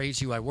you. I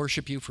praise you. I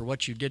worship you for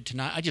what you did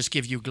tonight. I just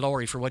give you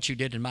glory for what you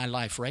did in my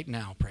life right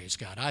now, praise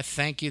God. I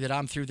thank you that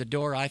I'm through the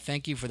door. I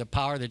thank you for the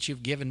power that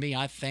you've given me.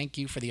 I thank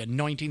you for the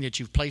anointing that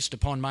you've placed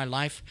upon my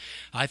life.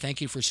 I thank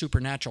you for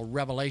supernatural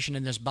revelation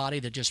in this body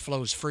that just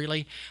flows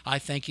freely. I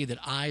thank you that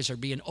eyes are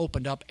being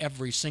opened up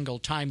every single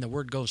time the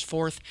word goes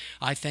forth.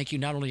 I thank you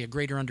not only a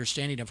greater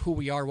understanding of who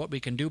we are, what we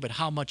can do, but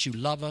how much you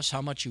love us,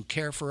 how much you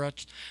care for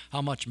us,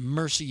 how much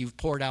mercy you've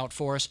poured out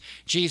for us.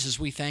 Jesus,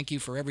 we thank you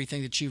for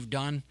everything that you've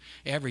done,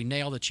 every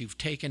nail that you've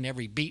taken,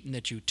 every beating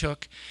that you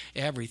took,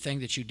 everything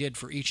that you did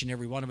for each and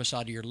every one of us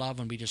out of your love,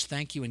 and we just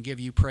thank you and give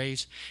you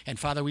praise. And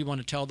Father, we want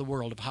to tell the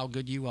world of how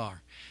good you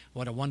are,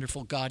 what a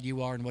wonderful God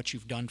you are, and what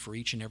you've done for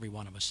each and every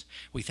one of us.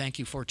 We thank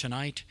you for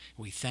tonight.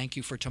 We thank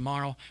you for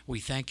tomorrow. We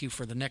thank you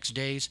for the next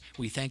days.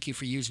 We thank you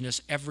for using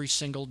us every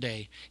single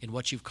day in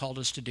what you've called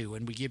us to do,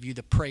 and we give you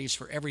the praise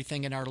for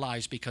everything in our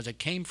lives because it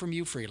came from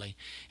you freely,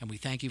 and we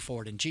thank you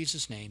for it in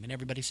Jesus' name. And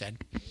everybody said,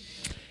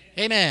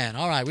 amen.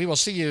 All right, we will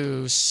see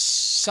you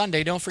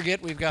Sunday. Don't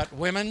forget, we've got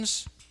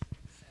women's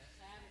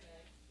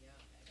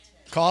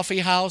coffee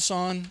house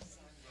on.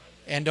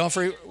 And don't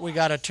forget, we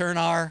got to turn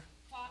our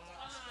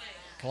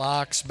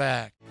clocks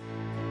back.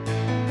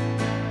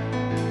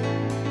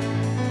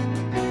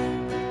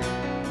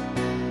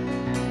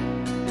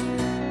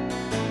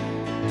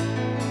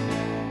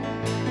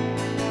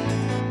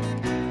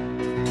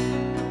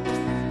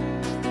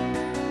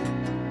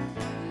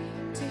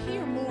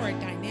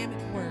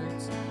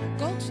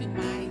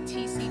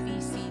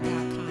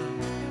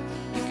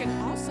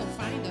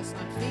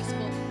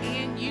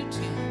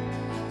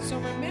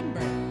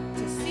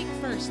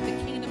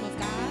 The